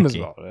There's Mackie. rumors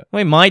about it.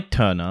 Well, he might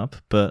turn up,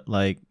 but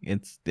like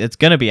it's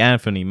going to be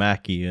Anthony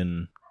Mackie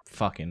and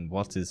fucking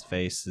what's his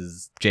face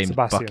is James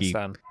Sebastian Bucky.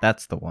 Stan.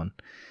 That's the one.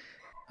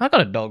 I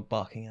got a dog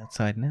barking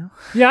outside now.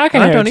 Yeah, I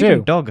can I hear don't it even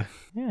too. dog.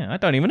 Yeah, I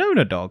don't even own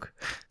a dog.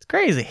 It's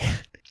crazy.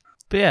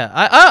 But yeah,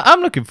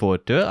 I'm looking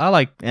forward to it. I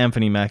like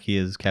Anthony Mackie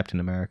as Captain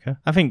America.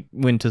 I think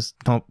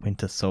not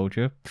Winter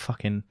Soldier,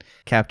 fucking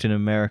Captain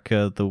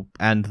America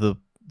and the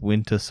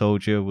Winter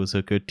Soldier was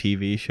a good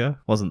TV show.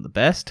 Wasn't the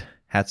best.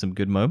 Had some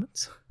good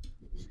moments.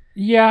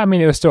 Yeah, I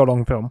mean, it was still a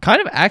long film.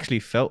 Kind of actually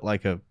felt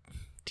like a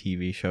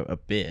TV show a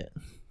bit.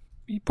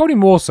 Probably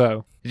more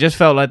so. It just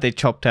felt like they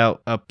chopped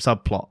out a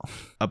subplot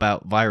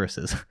about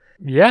viruses.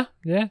 Yeah,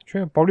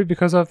 true. Probably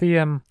because of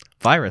the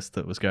Virus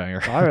that was going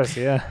around. virus,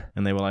 yeah.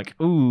 And they were like,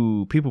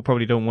 ooh, people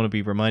probably don't want to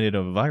be reminded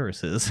of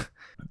viruses.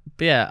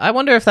 But yeah, I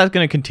wonder if that's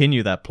going to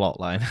continue that plot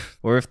line.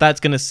 Or if that's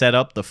going to set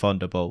up the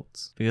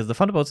Thunderbolts. Because the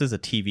Thunderbolts is a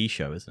TV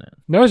show, isn't it?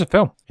 No, it's a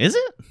film. Is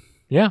it?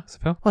 Yeah, it's a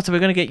film. What, so we're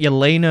going to get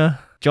Yelena,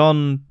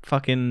 John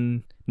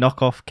fucking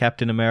knockoff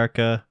Captain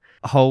America,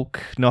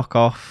 Hulk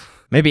knockoff.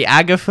 Maybe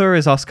Agatha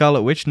is our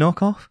Scarlet Witch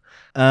knockoff.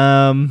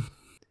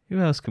 Who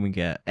else can we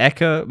get?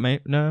 Echo?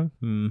 No?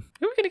 Who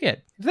are we going to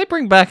get? If they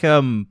bring back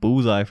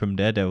Bullseye from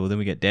Daredevil, then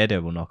we get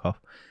Daredevil knockoff.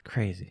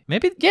 Crazy.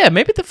 Maybe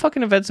the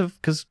fucking events of...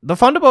 Because the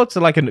Thunderbolts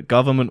are like a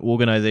government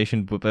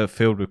organization but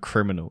filled with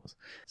criminals.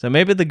 So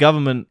maybe the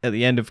government at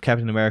the end of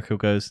Captain America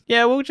goes,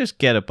 yeah, we'll just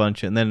get a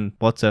bunch. And then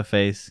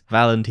what's-her-face?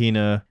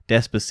 Valentina,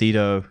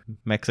 Despacito,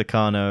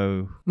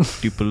 Mexicano,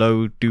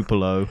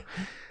 Duplo.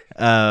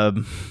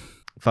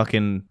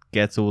 Fucking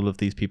gets all of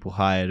these people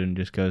hired and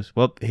just goes,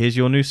 well, here's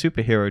your new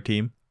superhero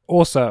team.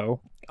 Also,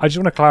 I just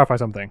want to clarify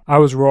something. I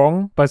was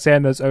wrong by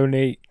saying there's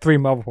only 3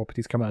 Marvel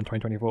properties coming out in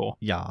 2024.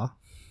 Yeah.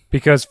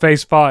 Because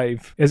Phase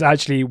 5 is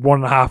actually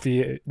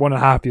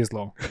 1.5 years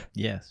long.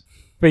 Yes.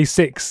 Phase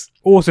 6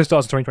 also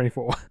starts in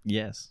 2024.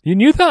 Yes. You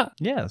knew that?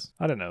 Yes.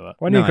 I didn't know that.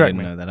 Why didn't you I correct didn't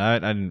me? know that.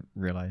 I didn't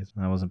realize.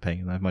 I wasn't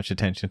paying that much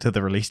attention to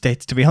the release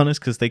dates, to be honest,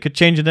 because they could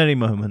change at any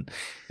moment.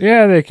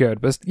 Yeah, they could.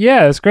 But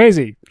yeah, it's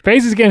crazy.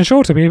 Phase is getting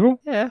shorter,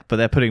 people. Yeah, but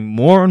they're putting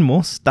more and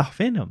more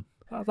stuff in them.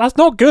 That's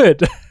not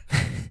good.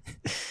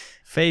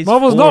 Phase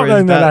Marvel's 4 not is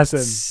learning their about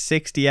lesson.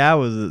 60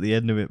 hours at the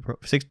end of it.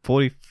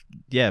 40,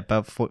 yeah,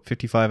 about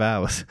 55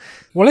 hours.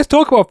 Well, let's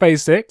talk about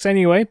Phase 6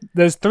 anyway.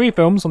 There's 3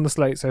 films on the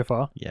slate so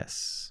far.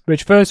 Yes.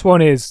 Which first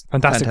one is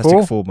Fantastic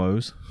Four. Four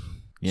Mo's.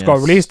 It's got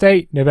a release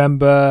date,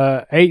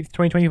 November 8th,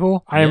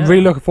 2024. I am Yeah.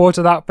 really looking forward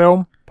to that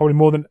film, probably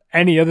more than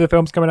any other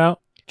films coming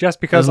out,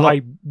 just because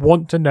I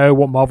want to know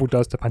what Marvel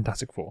does to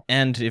Fantastic Four.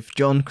 And if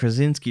John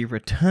Krasinski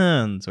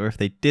returns, or if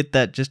they did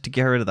that just to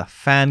get rid of the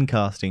fan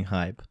casting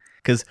hype.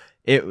 Because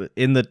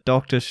in the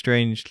Doctor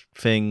Strange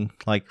thing,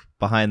 like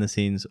behind the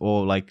scenes,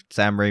 or like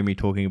Sam Raimi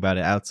talking about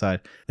it outside,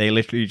 they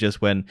literally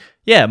just went,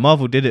 yeah,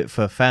 Marvel did it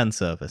for fan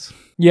service.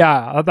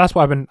 Yeah, that's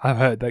what I've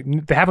heard. Like,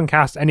 they haven't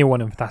cast anyone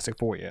in Fantastic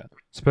Four yet,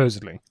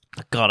 supposedly.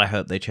 God, I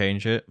hope they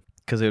change it.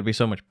 Because it would be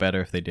so much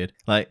better if they did.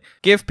 Like,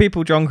 give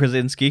people John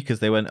Krasinski because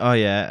they went, oh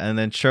yeah, and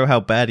then show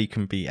how bad he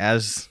can be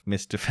as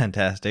Mr.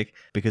 Fantastic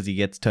because he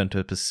gets turned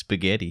to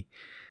spaghetti.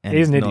 And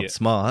He's an not idiot.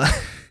 smart.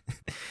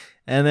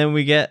 And then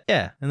we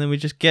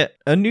just get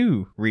a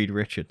new Reed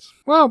Richards.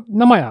 Well,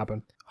 that might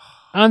happen.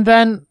 And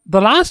then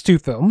the last 2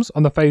 films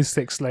on the Phase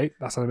 6 slate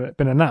that's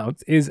been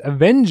announced is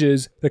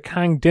Avengers: The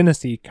Kang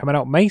Dynasty, coming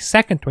out May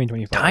 2nd,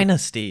 2025.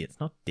 Dynasty. It's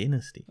not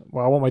Dynasty.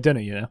 Well, I want my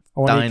dinner, you know. I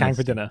want to eat Kang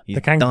for Dynasty. dinner. He's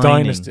The Kang dining.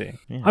 Dynasty.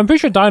 Yeah. I'm pretty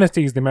sure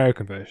Dynasty is the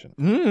American version.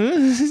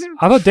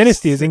 I thought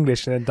Dynasty is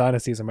English and then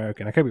Dynasty is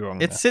American. I could be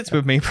wrong. It there. sits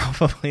with me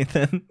probably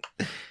then.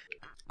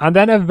 And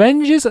then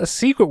Avengers: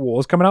 Secret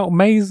Wars coming out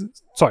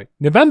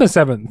November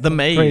 7th. The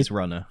Maze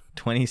Runner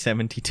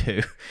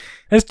 2072.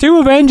 There's 2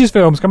 Avengers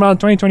films coming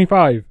out in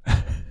 2025.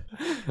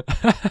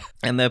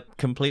 And they're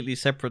completely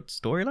separate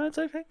storylines,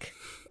 I think.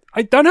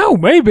 I don't know,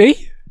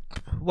 maybe.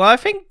 Well, I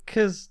think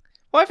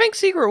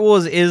Secret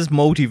Wars is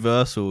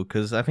multiversal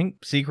because I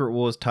think Secret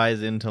Wars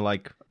ties into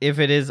like if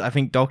it is, I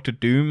think Doctor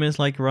Doom is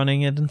like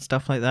running it and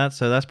stuff like that.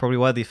 So that's probably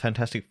why the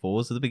Fantastic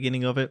Four is at the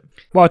beginning of it.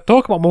 Well,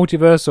 talk about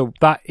multiversal.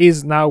 That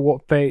is now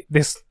what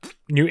this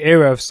new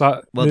era of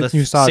this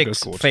new saga is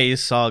called.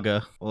 Phase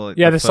saga. Or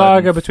Yeah, the third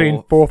saga and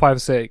between 4,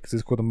 5, 6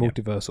 is called the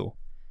multiversal.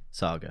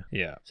 Saga.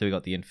 Yeah. So we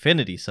got the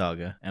Infinity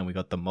Saga and we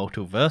got the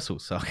Multiversal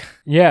Saga.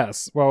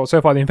 Yes. Well,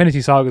 so far the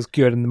Infinity Saga is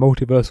good and the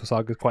multiversal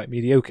saga is quite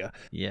mediocre.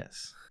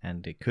 Yes.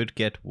 And it could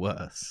get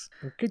worse.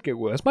 It could get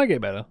worse. Might get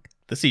better.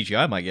 The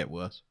CGI might get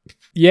worse.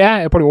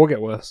 Yeah, it probably will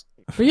get worse.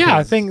 But yeah,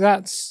 I think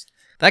that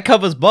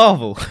covers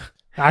Marvel.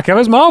 that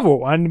covers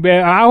Marvel, and we're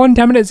an hour and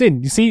 10 minutes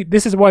in. You see,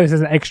 this is why this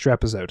is an extra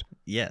episode.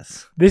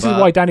 Yes. This is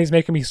why Danny's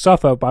making me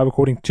suffer by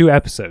recording 2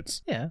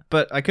 episodes. Yeah,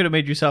 but I could have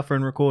made you suffer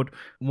and record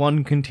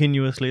one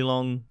continuously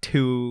long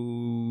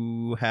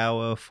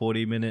 2-hour,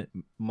 40-minute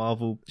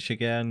Marvel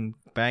Shigan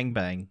Bang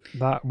Bang.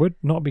 That would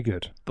not be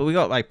good. But we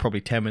got like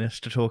probably 10 minutes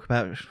to talk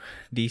about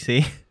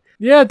DC.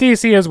 Yeah,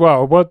 DC as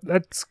well. But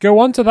let's go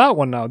on to that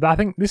one now. I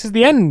think this is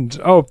the end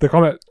of the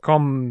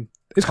Comic-Con.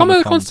 Is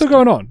Comic-Con still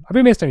going on? Have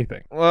we missed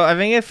anything? Well, I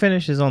think it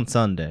finishes on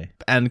Sunday.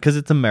 And because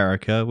it's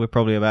America, we're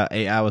probably about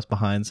 8 hours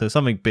behind, so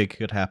something big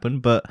could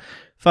happen. But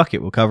fuck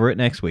it, we'll cover it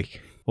next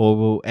week. Or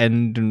we'll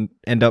end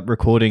up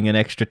recording an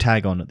extra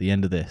tag on at the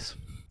end of this.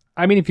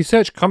 I mean, if you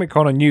search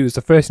Comic-Con on news,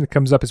 the first thing that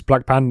comes up is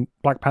Black Panther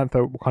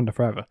Wakanda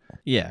Forever.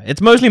 Yeah, it's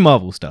mostly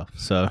Marvel stuff.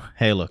 So,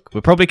 hey, look,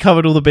 we've probably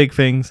covered all the big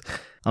things.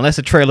 Unless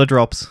a trailer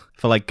drops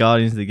for, like,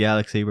 Guardians of the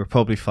Galaxy, we're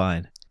probably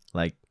fine.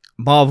 Like,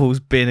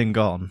 Marvel's been and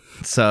gone.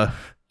 So,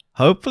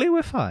 hopefully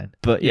we're fine.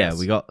 But, yeah,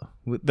 we got...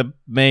 The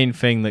main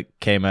thing that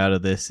came out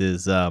of this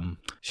is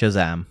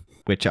Shazam,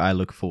 which I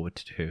look forward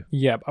to.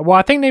 Yeah, well,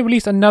 I think they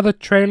released another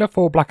trailer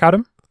for Black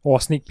Adam. Or a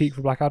sneak peek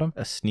for Black Adam.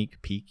 A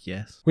sneak peek,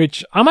 yes.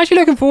 Which I'm actually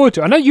looking forward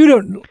to. I know you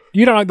don't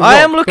like The Rock. I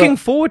am looking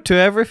forward to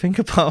everything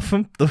apart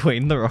from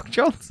Dwayne The Rock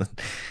Johnson.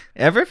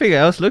 Everything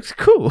else looks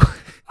cool.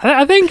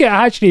 I think it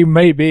actually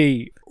may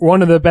be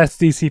one of the best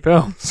DC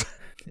films.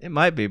 It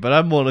might be, but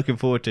I'm more looking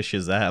forward to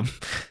Shazam.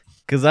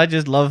 Because I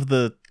just love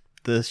the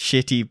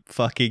shitty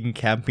fucking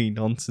campy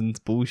nonsense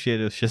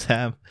bullshit of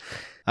Shazam.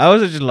 I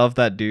also just love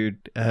that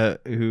dude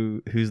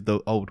who's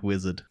the old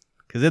wizard.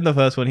 Because in the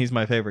first one, he's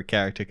my favorite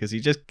character because he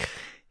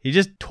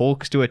just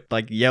talks to it,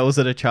 like yells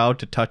at a child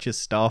to touch his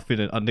staff in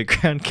an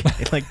underground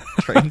like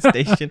train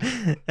station.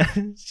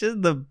 It's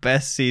just the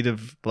best scene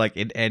of like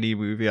in any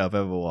movie I've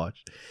ever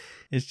watched.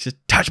 It's just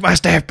touch my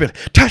staff, Billy,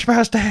 touch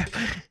my staff.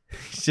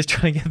 He's just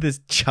trying to get this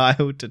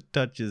child to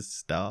touch his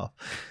staff,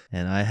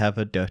 and I have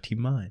a dirty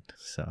mind,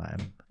 so I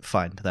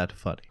find that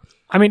funny.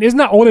 I mean, isn't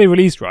that all they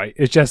released? Right?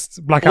 It's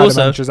just Black Adam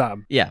and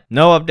Shazam. Yeah,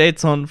 no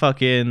updates on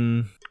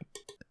fucking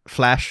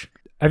Flash.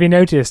 Have you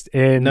noticed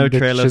in no the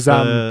trailer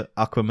Shazam, for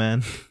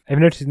Aquaman? Have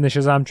you noticed in the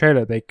Shazam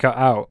trailer they cut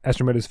out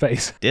Ezra Miller's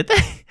face? Did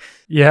they?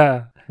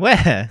 Yeah.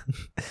 Where?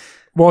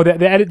 Well,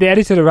 they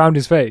edited around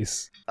his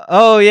face.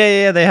 Oh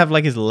yeah. They have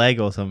like his leg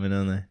or something,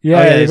 don't they?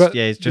 Yeah,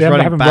 he's just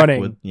running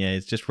backward. Yeah,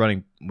 he's just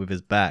running with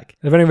his back.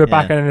 They're running with his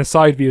back, and in the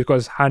side view, he's got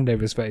his hand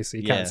over his face, so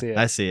you can't see it.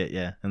 I see it.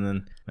 Yeah, and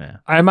then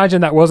I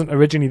imagine that wasn't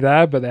originally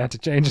there, but they had to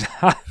change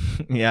that.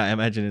 Yeah, I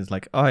imagine it's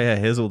like, oh yeah,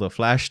 here's all the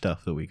Flash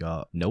stuff that we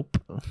got. Nope.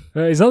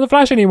 It's not the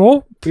Flash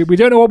anymore. We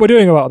don't know what we're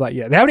doing about that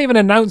yet. They haven't even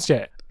announced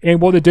yet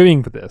what they're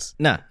doing for this.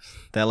 No,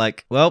 they're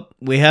like, well,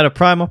 we had a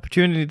prime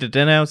opportunity to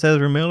denounce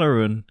Ezra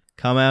Miller and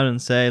come out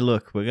and say,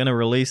 look, we're going to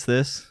release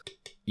this.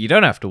 You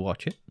don't have to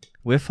watch it.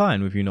 We're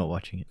fine with you not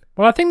watching it.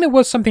 Well, I think there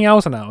was something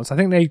else announced. I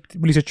think they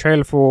released a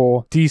trailer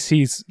for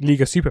DC's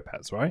League of Super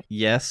Pets, right?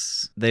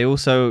 Yes. They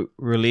also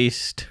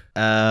released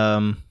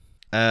a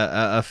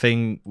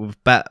thing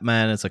with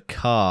Batman as a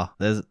car.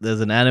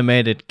 There's an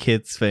animated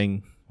kids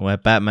thing where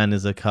Batman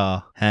is a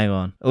car. Hang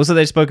on. Also,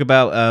 they spoke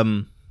about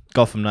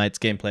Gotham Knights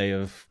gameplay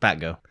of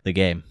Batgirl, the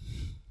game.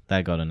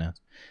 That got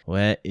announced.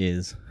 Where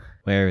is it?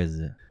 Where is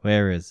it?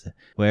 Where is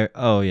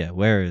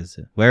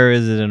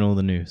it in all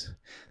the news?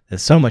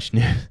 There's so much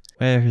news.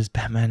 Where is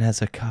Batman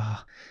as a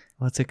car?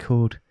 What's it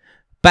called?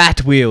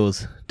 Bat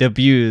Wheels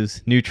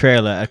debuts new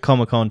trailer at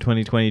Comic-Con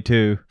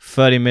 2022.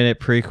 30-minute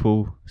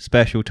prequel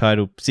special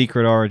titled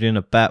Secret Origin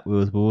of Bat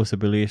Wheels will also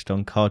be released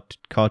on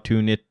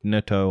Cartoon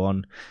Network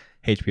on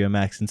HBO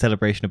Max in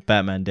celebration of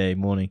Batman Day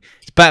morning.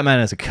 It's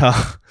Batman as a car.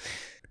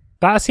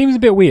 That seems a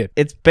bit weird.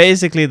 It's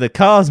basically the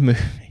Cars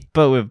movie,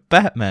 but with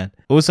Batman.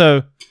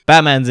 Also,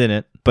 Batman's in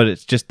it, but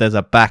it's just there's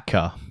a Bat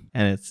car.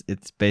 And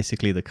it's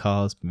basically the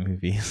Cars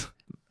movies.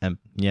 And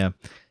yeah,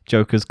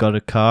 Joker's got a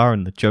car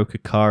and the Joker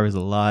car is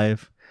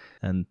alive.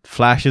 And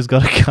Flash has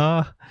got a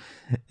car.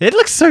 It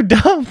looks so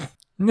dumb.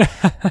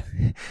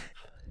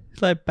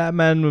 It's like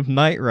Batman with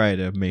Knight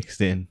Rider mixed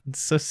in.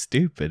 It's so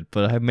stupid,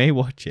 but I may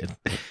watch it.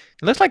 It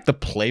looks like the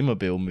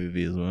Playmobil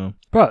movie as well.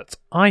 But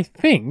I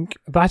think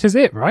that is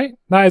it, right?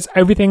 That is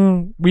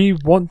everything we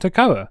want to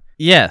cover.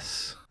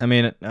 Yes. I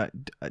mean,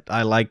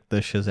 I like the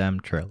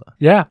Shazam trailer.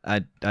 Yeah.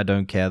 I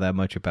don't care that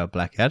much about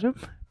Black Adam.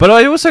 But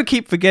I also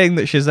keep forgetting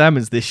that Shazam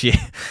is this year.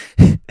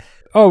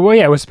 Oh, well,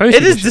 yeah, we're supposed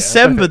to. It is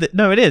December.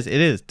 No, it is.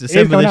 It is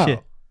December this year.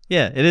 Out.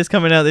 Yeah, it is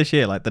coming out this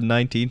year, like the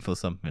 19th or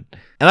something.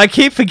 And I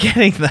keep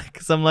forgetting that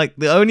because I'm like,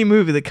 the only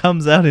movie that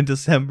comes out in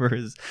December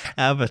is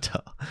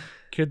Avatar.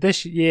 Could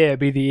this year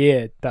be the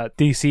year that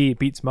DC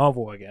beats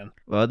Marvel again?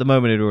 Well, at the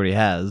moment it already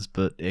has,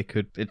 but it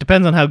could. It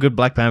depends on how good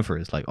Black Panther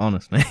is, like,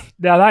 honestly.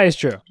 Yeah, that is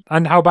true.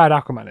 And how bad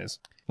Aquaman is.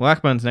 Well,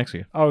 Aquaman's next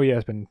year. Oh, yeah,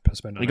 it's been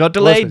postponed. It got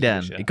delayed,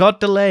 Dan. It got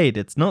delayed.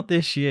 It's not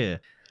this year.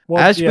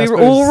 Well, As we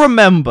all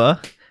remember,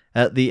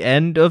 at the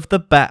end of the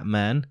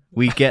Batman,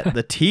 we get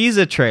the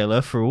teaser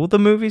trailer for all the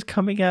movies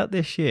coming out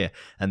this year.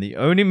 And the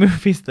only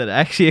movies that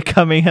actually are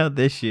coming out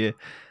this year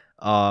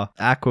are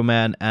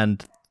Aquaman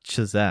and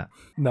Shazam.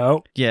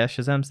 No. Yeah,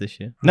 Shazam's this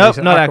year. Nope,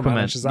 not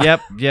Aquaman.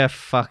 Yep, yeah,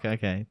 fuck,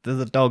 okay. There's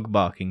a dog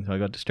barking, so I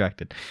got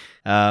distracted.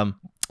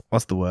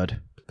 What's the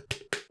word?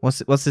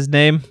 What's his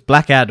name?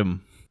 Black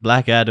Adam.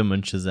 Black Adam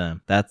and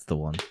Shazam. That's the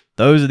one.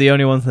 Those are the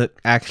only ones that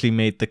actually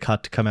made the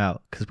cut to come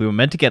out. Because we were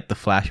meant to get The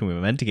Flash and we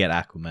were meant to get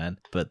Aquaman.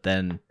 But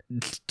then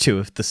two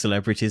of the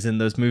celebrities in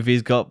those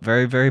movies got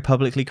very, very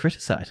publicly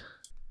criticized.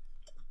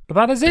 But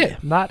that is it.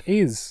 That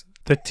is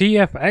the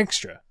TF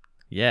Extra.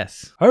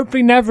 Yes.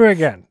 Hopefully never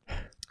again.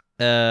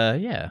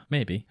 Yeah,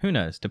 maybe. Who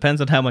knows?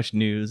 Depends on how much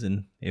news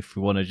and if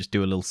we want to just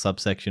do a little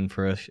subsection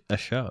for a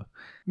show.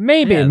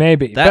 Maybe. That But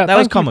was thank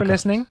you Comic-Con. for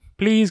listening.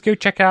 please go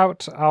check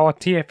out our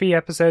TFE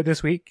episode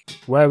this week,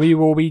 where we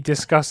will be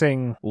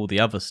discussing All the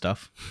other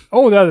stuff.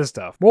 all the other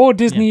stuff. More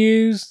Disney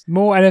news,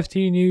 more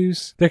NFT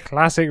news, the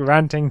classic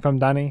ranting from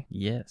Danny.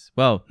 Yes.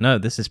 Well, no,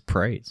 this is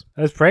praise.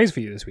 There's praise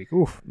for you this week.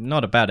 Oof.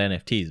 Not about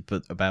NFTs,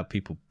 but about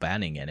people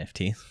banning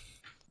NFTs.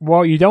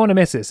 Well, you don't want to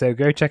miss it, so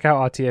go check out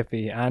our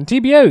TFE and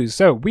TBOs.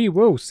 So we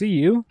will see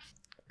you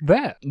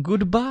there.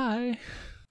 Goodbye.